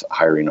 months,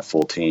 hiring a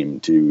full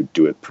team to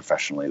do it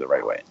professionally the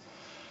right way?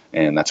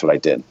 And that's what I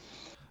did.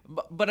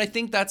 But I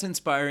think that's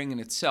inspiring in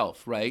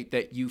itself, right?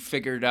 That you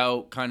figured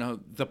out kind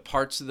of the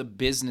parts of the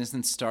business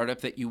and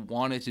startup that you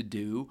wanted to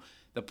do,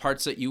 the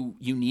parts that you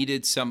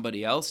needed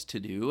somebody else to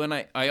do.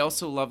 And I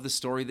also love the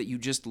story that you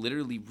just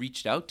literally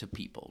reached out to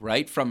people,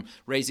 right? From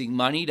raising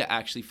money to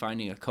actually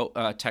finding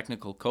a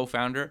technical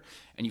co-founder,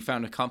 and you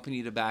found a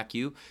company to back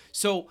you.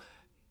 So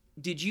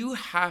did you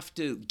have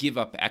to give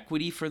up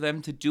equity for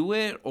them to do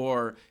it?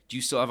 Or do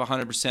you still have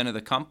 100% of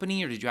the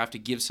company, or did you have to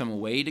give some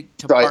away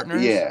to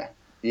partners?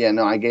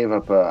 No, I gave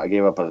up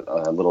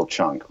a little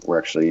chunk. We're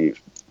actually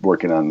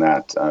working on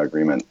that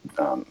agreement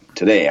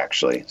today,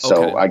 actually.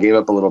 So Okay. I gave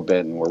up a little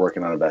bit, and we're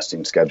working on a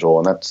vesting schedule.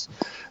 And that's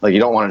like, you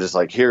don't want to just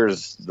like,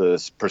 here's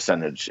this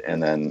percentage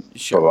and then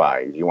Sure.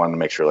 bye-bye. You want to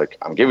make sure, like,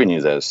 I'm giving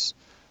you this.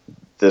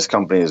 This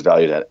company is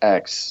valued at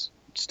X.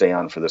 Stay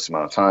on for this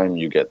amount of time.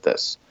 You get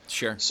this.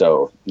 Sure.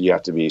 So you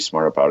have to be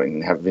smart about it,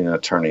 and having an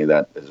attorney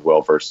that is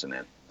well versed in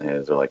it.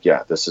 And they're like,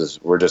 yeah,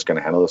 we're just going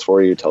to handle this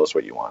for you. Tell us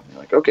what you want. And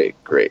you're like, okay,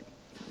 great.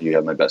 You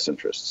have my best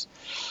interests.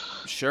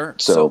 Sure.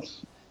 So yeah, I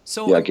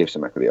So gave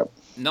some equity up.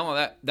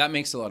 no, that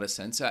makes a lot of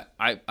sense.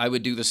 I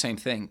would do the same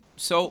thing.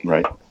 So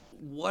Right.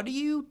 what do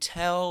you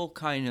tell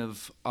kind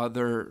of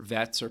other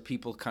vets or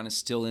people kind of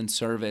still in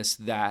service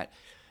that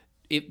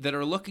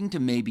are looking to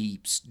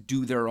maybe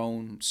do their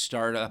own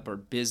startup or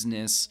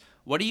business?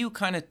 What do you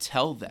kind of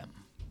tell them?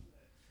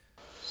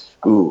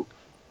 Ooh,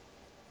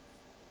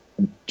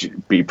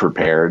 be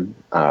prepared.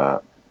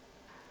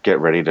 Get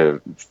ready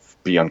to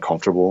be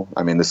uncomfortable.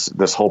 I mean,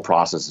 this whole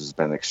process has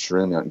been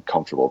extremely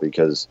uncomfortable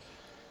because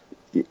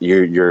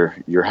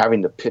you're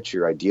having to pitch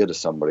your idea to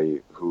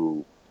somebody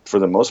who, for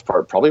the most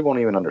part, probably won't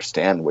even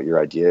understand what your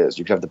idea is.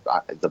 You could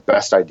have the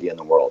best idea in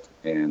the world,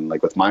 and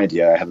like with my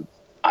idea,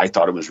 I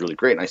thought it was really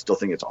great, and I still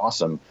think it's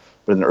awesome.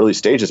 But in the early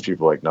stages,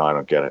 people are like, no, I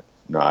don't get it.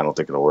 No, I don't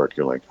think it'll work.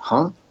 You're like,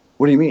 huh?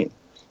 What do you mean?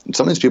 And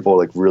some of these people are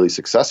like really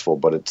successful,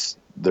 but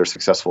they're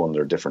successful in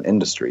their different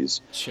industries.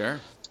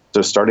 Sure.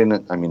 So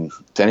I mean,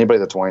 to anybody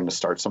that's wanting to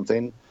start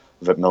something,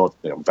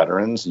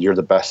 veterans, you're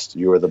the best.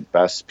 You are the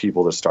best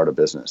people to start a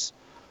business.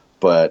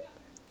 But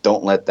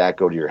don't let that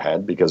go to your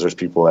head, because there's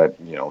people that,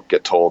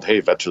 get told, hey,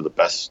 vets are the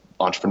best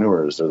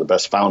entrepreneurs. They're the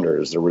best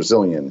founders. They're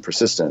resilient,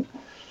 persistent.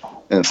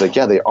 And it's like,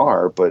 yeah, they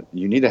are, but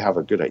you need to have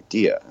a good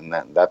idea. And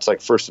that's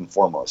like first and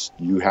foremost.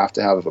 You have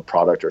to have a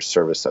product or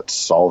service that's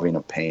solving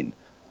a pain.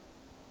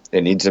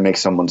 It needs to make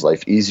someone's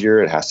life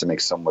easier. It has to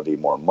make somebody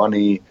more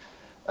money.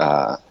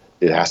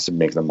 It has to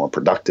make them more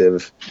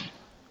productive.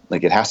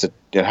 Like it has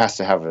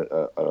to have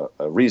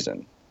a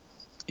reason.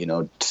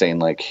 Saying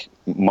like,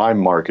 my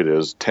market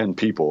is 10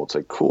 people. It's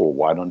like, cool.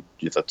 Why don't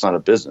you? That's not a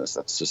business.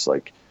 That's just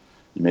like,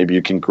 maybe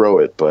you can grow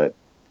it, but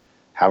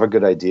have a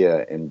good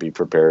idea and be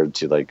prepared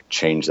to like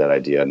change that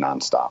idea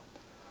nonstop.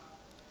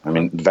 I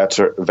mean, vets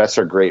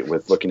are great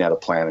with looking at a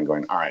plan and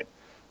going, all right,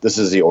 this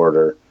is the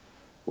order.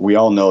 We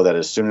all know that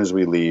as soon as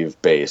we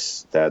leave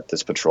base, that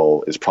this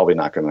patrol is probably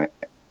not going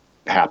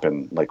to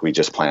happen like we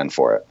just planned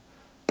for it.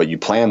 But you're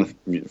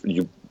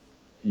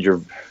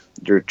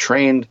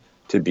trained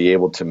to be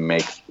able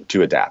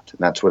to adapt. And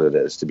that's what it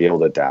is, to be able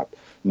to adapt,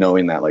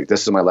 knowing that like,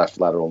 this is my left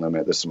lateral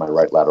limit, this is my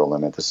right lateral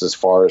limit, this is as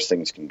far as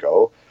things can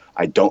go.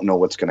 I don't know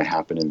what's going to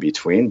happen in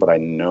between, but I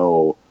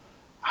know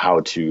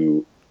how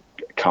to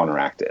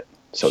counteract it,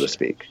 so to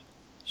speak.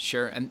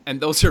 Sure.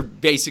 And those are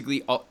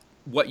basically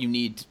what you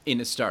need in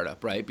a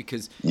startup, right?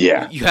 Because you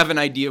have an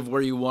idea of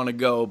where you want to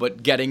go,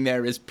 but getting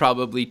there is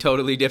probably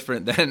totally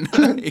different than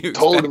you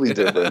Totally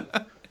different.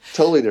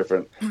 Totally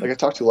different. Like I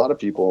talk to a lot of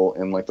people,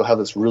 and like they'll have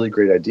this really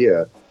great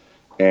idea,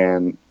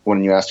 and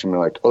when you ask them, they're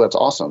like, "Oh, that's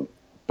awesome,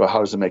 but how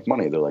does it make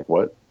money?" They're like,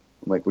 "What?"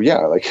 I'm like, "Well, yeah,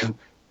 like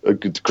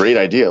it's a great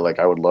idea. Like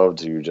I would love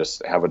to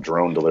just have a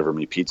drone deliver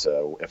me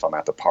pizza if I'm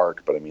at the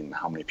park, but I mean,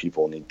 how many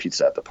people need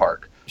pizza at the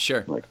park?"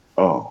 Sure. I'm like,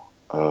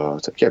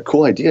 it's like, yeah,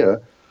 cool idea.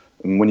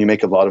 And when you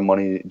make a lot of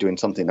money doing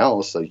something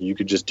else, like you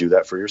could just do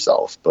that for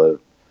yourself, but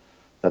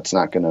it's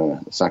not gonna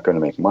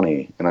make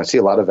money. And I see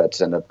a lot of vets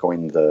end up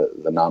going the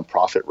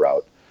nonprofit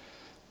route,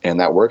 and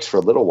that works for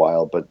a little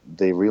while, but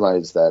they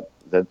realize that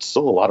that's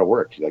still a lot of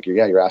work. Like,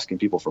 you're asking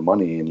people for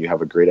money, and you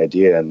have a great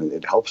idea, and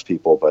it helps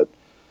people, but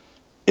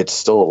it's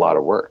still a lot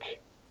of work.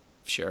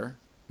 Sure.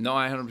 No,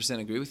 I 100%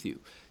 agree with you.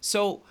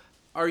 So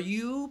are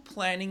you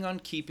planning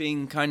on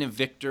keeping kind of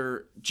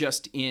Victor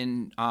just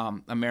in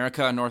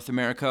America, North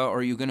America, or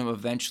are you going to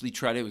eventually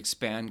try to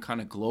expand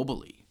kind of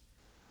globally?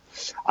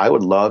 I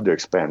would love to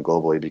expand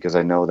globally, because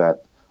I know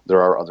that there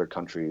are other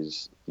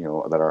countries,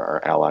 that are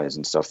our allies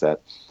and stuff,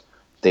 that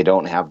they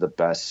don't have the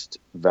best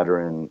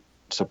veteran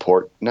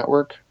support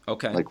network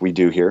like we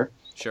do here.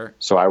 Sure.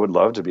 So I would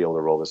love to be able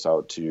to roll this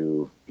out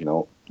to,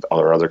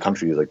 other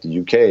countries like the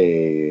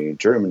UK,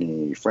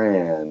 Germany,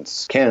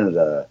 France,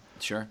 Canada.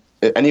 Sure.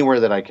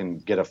 Anywhere that I can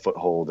get a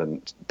foothold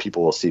and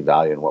people will see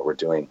value in what we're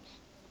doing.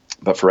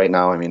 But for right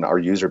now, I mean,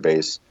 our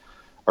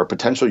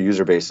potential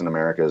user base in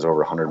America is over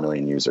 100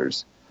 million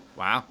users.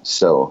 Wow.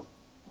 So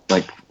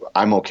like,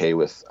 I'm okay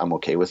with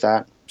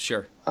that.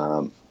 Sure.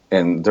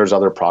 And there's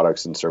other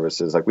products and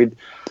services. Like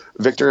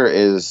Victor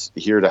is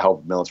here to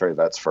help military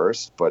vets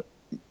first, but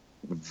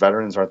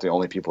veterans aren't the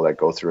only people that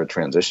go through a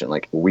transition.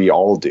 Like we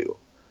all do.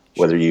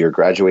 Whether you're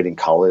graduating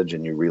college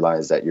and you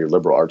realize that your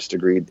liberal arts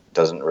degree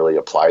doesn't really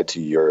apply to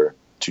your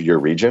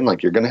region,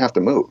 like you're going to have to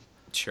move.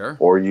 Sure.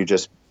 Or you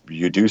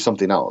do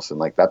something else, and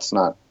like that's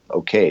not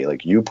okay.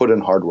 Like you put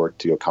in hard work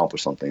to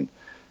accomplish something.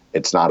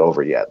 It's not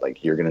over yet.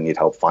 Like you're going to need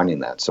help finding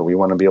that. So we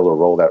want to be able to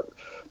roll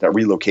that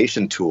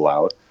relocation tool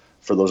out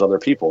for those other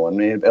people, and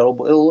it'll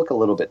look a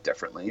little bit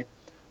differently,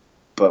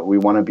 but we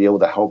want to be able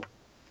to help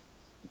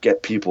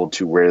get people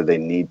to where they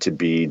need to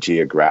be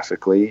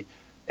geographically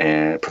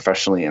and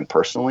professionally and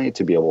personally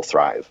to be able to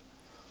thrive.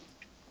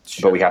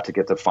 Sure. But we have to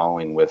get the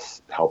following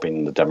with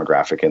helping the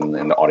demographic and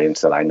the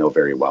audience that I know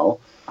very well.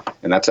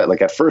 And that's it.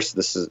 Like at first,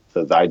 this is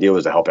the idea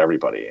was to help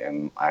everybody.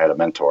 And I had a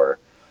mentor,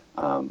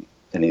 and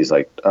he's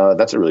like,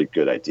 that's a really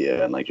good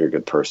idea. And like, you're a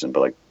good person,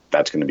 but like,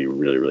 that's going to be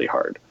really, really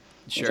hard.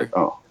 Sure. I was like,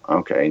 oh,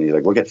 okay. And he's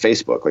like, look at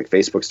Facebook. Like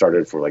Facebook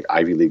started for like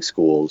Ivy League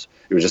schools.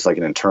 It was just like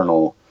an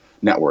internal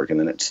network. And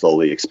then it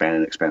slowly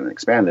expanded.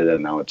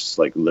 And now it's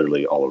like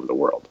literally all over the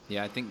world.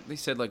 Yeah. I think they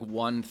said like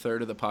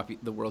 1/3 of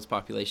the world's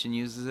population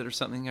uses it or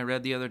something I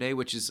read the other day,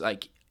 which is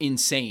like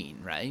insane,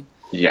 right?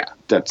 Yeah.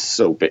 That's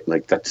so big.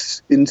 Like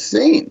that's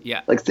insane.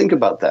 Yeah. Like think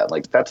about that.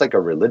 Like that's like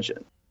a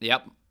religion.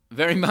 Yep.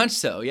 Very much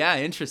so. Yeah.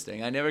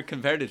 Interesting. I never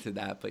compared it to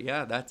that, but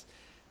yeah, that's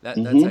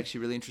Mm-hmm.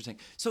 actually really interesting.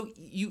 So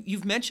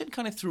you've mentioned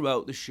kind of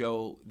throughout the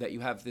show that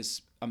you have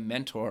a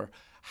mentor.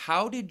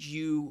 How did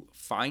you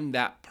find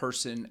that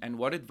person, and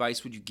what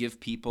advice would you give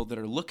people that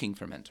are looking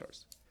for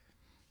mentors?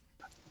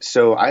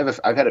 So I've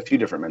had a few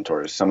different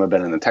mentors. Some have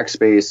been in the tech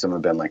space. Some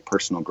have been like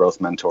personal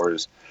growth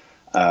mentors.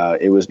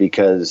 It was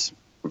because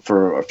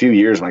for a few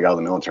years when I got out of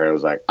the military, I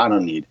was like, I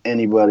don't need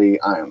anybody.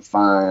 I am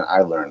fine.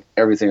 I learned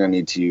everything I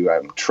need to.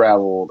 I'm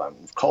traveled. I'm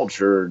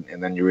cultured.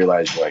 And then you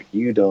realize like,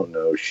 you don't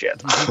know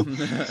shit.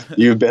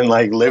 You've been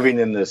like living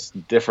in this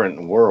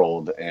different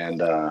world, and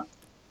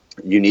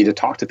you need to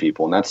talk to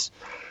people. And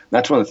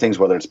that's one of the things,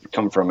 whether it's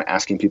come from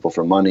asking people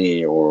for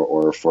money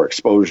or for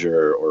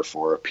exposure or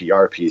for a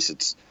PR piece,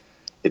 it's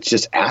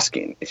just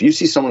asking. If you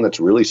see someone that's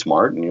really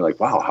smart and you're like,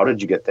 wow, how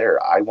did you get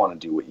there? I want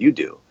to do what you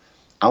do.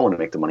 I want to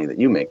make the money that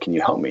you make. Can you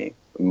help me?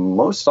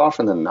 Most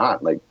often than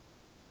not, like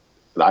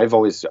not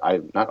always,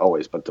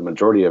 but the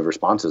majority of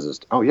responses is,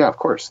 oh yeah, of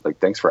course. Like,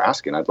 thanks for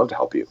asking. I'd love to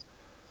help you.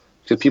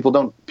 Because people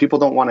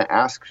don't want to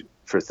ask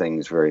for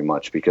things very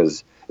much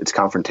because it's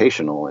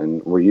confrontational,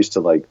 and we're used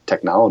to like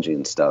technology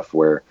and stuff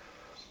where,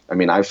 I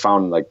mean, I've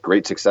found like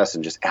great success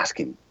in just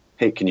asking,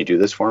 hey, can you do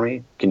this for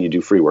me? Can you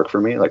do free work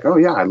for me? Like, oh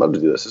yeah, I'd love to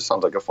do this. This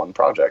sounds like a fun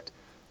project.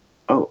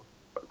 Oh,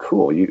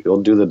 cool.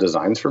 You'll do the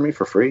designs for me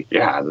for free?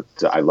 Yeah,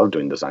 I love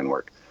doing design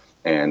work.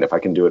 And if I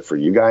can do it for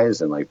you guys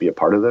and like be a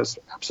part of this,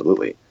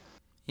 absolutely.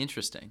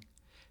 Interesting.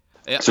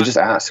 So just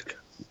ask.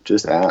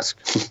 Just ask.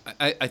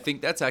 I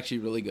think that's actually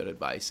really good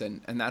advice.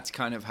 And that's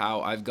kind of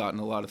how I've gotten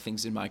a lot of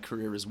things in my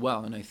career as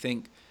well. And I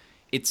think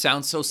it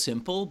sounds so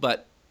simple,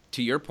 but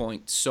to your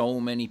point,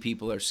 so many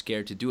people are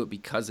scared to do it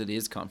because it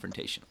is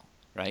confrontational,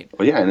 right?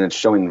 Well, yeah, and it's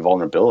showing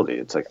vulnerability.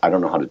 It's like, I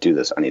don't know how to do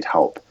this. I need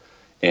help.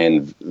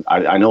 And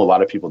I know a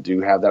lot of people do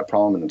have that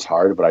problem, and it's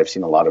hard, but I've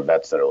seen a lot of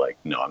vets that are like,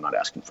 no, I'm not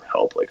asking for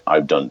help. Like,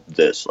 I've done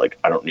this. Like,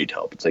 I don't need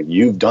help. It's like,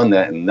 you've done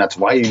that, and that's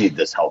why you need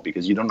this help,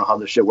 because you don't know how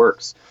this shit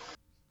works.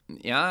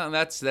 Yeah,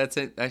 that's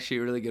actually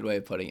a really good way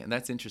of putting it.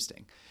 That's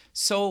interesting.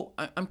 So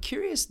I'm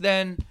curious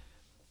then,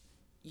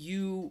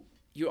 you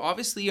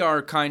obviously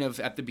are kind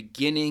of at the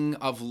beginning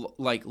of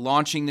like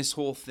launching this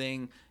whole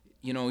thing.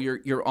 You know,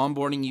 you're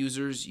onboarding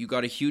users. You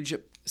got a huge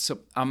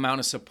amount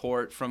of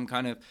support from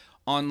kind of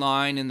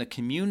online in the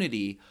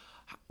community.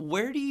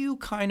 Where do you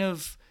kind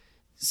of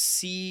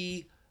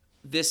see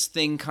this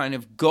thing kind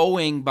of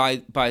going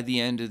by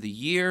the end of the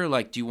year?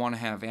 Like, do you want to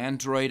have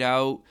Android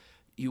out?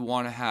 You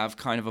want to have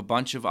kind of a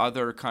bunch of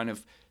other kind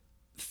of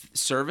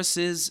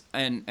services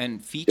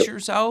and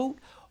features out?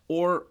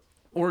 Or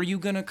are you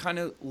going to kind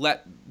of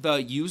let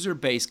the user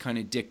base kind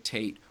of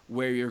dictate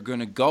where you're going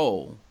to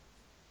go?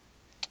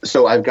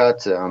 So I've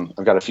got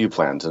a few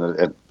plans,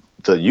 and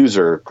the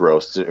user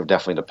growth, it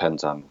definitely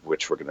depends on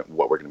what we're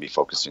going to be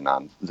focusing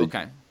on.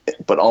 Okay.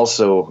 But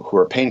also who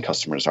our paying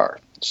customers are.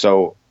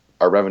 So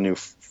our revenue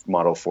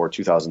model for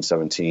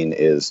 2017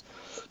 is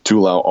to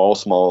allow all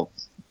small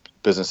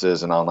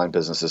businesses and online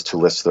businesses to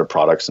list their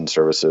products and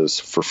services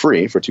for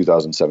free for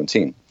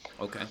 2017.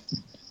 Okay.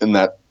 And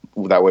that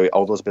way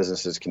all those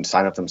businesses can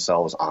sign up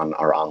themselves on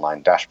our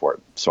online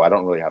dashboard. So I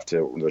don't really have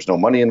to, there's no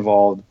money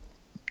involved.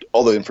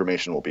 All the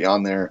information will be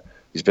on there.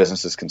 These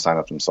businesses can sign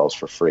up themselves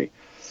for free.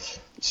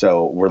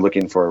 So we're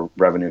looking for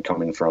revenue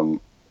coming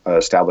from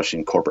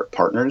establishing corporate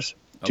partners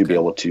to be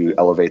able to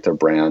elevate their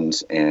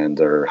brands and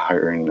their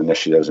hiring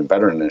initiatives and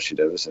veteran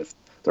initiatives. If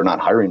they're not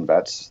hiring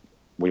vets,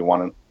 we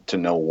want to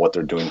know what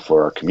they're doing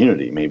for our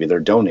community. Maybe they're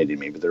donating.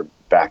 Maybe they're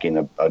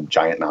backing a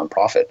giant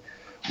nonprofit.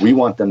 We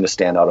want them to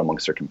stand out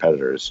amongst their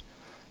competitors,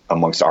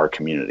 amongst our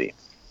community.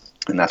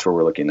 And that's where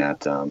we're looking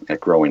at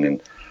growing.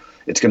 And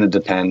it's going to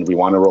depend. We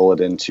want to roll it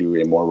into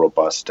a more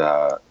robust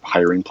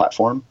hiring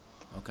platform.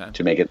 Okay.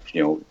 To make it,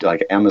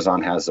 like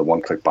Amazon has the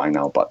one-click buy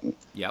now button.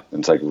 Yep.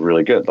 And it's like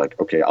really good. Like,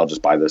 okay, I'll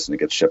just buy this and it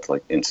gets shipped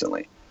like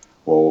instantly.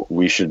 Well,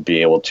 we should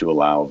be able to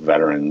allow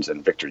veterans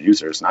and Victor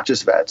users, not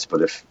just vets,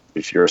 but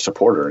if you're a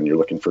supporter and you're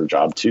looking for a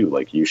job too,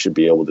 like you should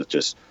be able to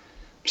just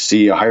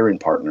see a hiring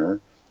partner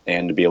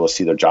and to be able to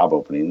see their job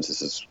openings.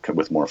 This is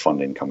with more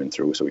funding coming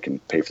through so we can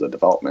pay for the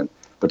development,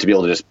 but to be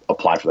able to just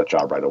apply for that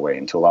job right away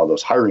and to allow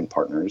those hiring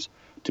partners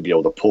to be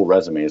able to pull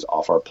resumes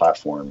off our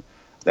platform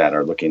that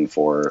are looking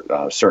for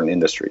certain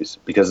industries.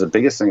 Because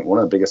one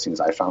of the biggest things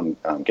I found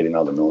getting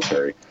out of the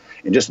military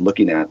and just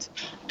looking at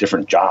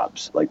different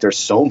jobs. Like there's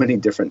so many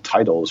different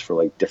titles for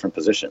like different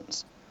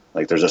positions.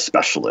 Like there's a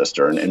specialist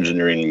or an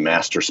engineering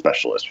master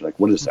specialist. You're like,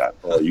 what is that?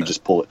 Oh, you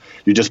just pull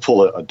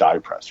a die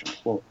press. You're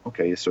like, well,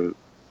 okay, so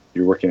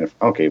you're working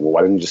okay, well,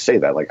 why didn't you just say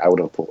that? Like I would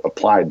have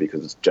applied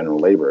because it's general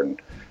labor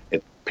and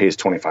it pays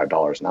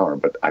 $25 an hour,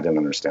 but I didn't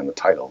understand the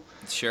title.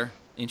 Sure.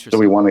 Interesting. So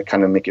we want to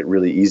kind of make it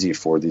really easy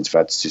for these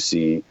vets to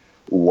see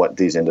what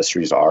these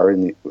industries are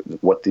and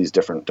what these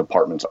different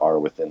departments are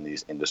within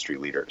these industry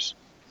leaders.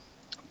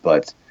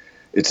 But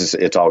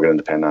it's all going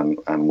to depend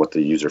on what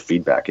the user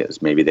feedback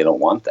is. Maybe they don't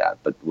want that,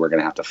 but we're going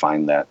to have to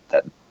find that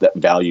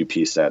value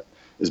piece that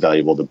is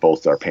valuable to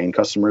both our paying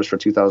customers for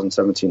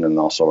 2017 and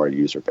also our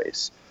user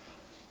base.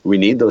 We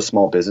need those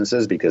small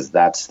businesses because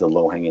that's the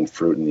low-hanging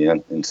fruit in the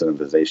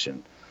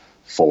incentivization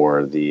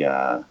for the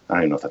I don't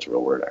even know if that's a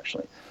real word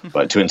actually,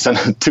 but to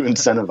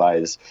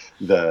incentivize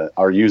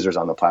our users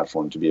on the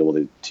platform to be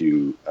able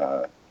to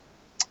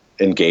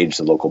engage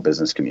the local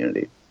business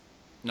community.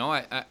 No,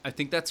 I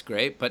think that's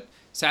great, but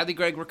sadly,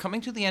 Greg, we're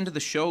coming to the end of the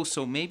show,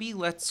 so maybe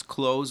let's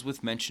close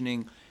with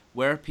mentioning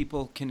where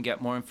people can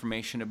get more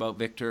information about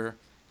Victor,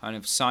 kind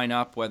of sign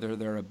up, whether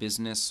they're a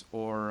business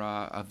or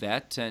a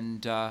vet,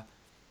 and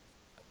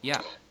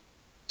yeah.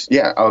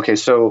 Yeah. Okay.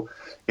 So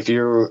if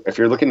you're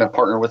looking to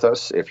partner with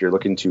us, if you're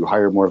looking to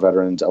hire more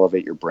veterans,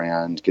 elevate your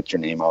brand, get your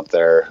name out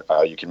there,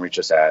 you can reach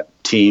us at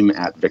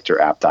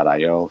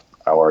team@victorapp.io,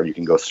 or you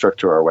can go straight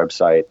to our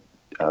website,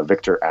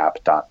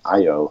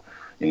 victorapp.io,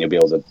 and you'll be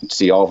able to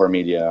see all of our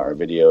media, our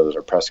videos,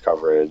 our press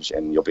coverage,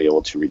 and you'll be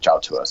able to reach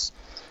out to us.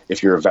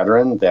 If you're a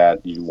veteran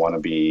that you want to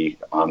be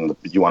on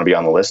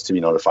the list to be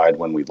notified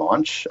when we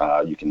launch,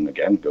 you can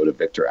again go to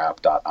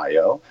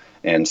victorapp.io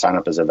and sign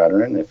up as a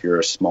veteran. If you're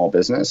a small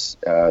business,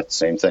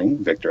 same thing,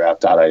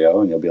 victorapp.io,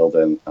 and you'll be able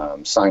to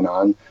sign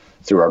on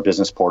through our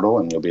business portal,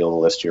 and you'll be able to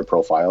list your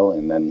profile,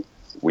 and then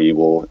we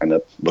will end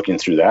up looking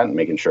through that and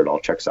making sure it all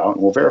checks out,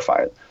 and we'll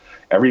verify it.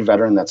 Every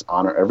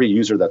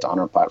user that's on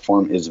our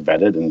platform is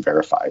vetted and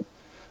verified.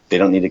 They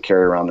don't need to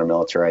carry around their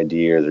military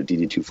ID or their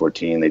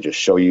DD-214. They just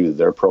show you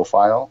their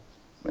profile,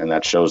 and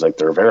that shows like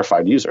they're a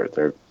verified user.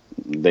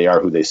 They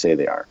are who they say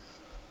they are.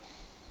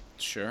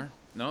 Sure.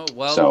 No,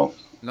 well,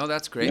 no,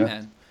 that's great,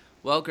 man.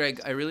 Well,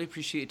 Greg, I really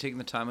appreciate you taking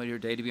the time out of your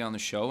day to be on the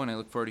show, and I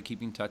look forward to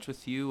keeping in touch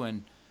with you.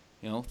 And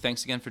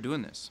thanks again for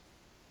doing this.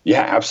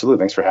 Yeah, absolutely.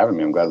 Thanks for having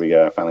me. I'm glad we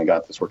finally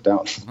got this worked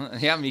out.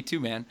 Yeah, me too,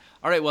 man.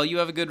 All right. Well, you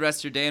have a good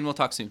rest of your day, and we'll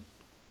talk soon.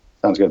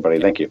 Sounds good, buddy.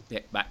 Okay. Thank you. Yeah.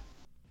 Bye.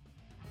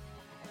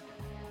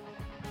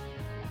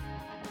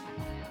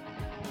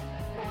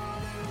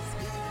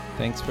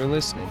 Thanks for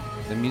listening.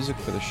 The music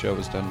for the show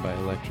is done by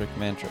Electric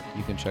Mantra.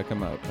 You can check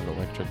them out at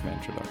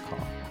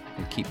electricmantra.com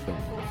and keep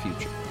building the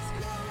future.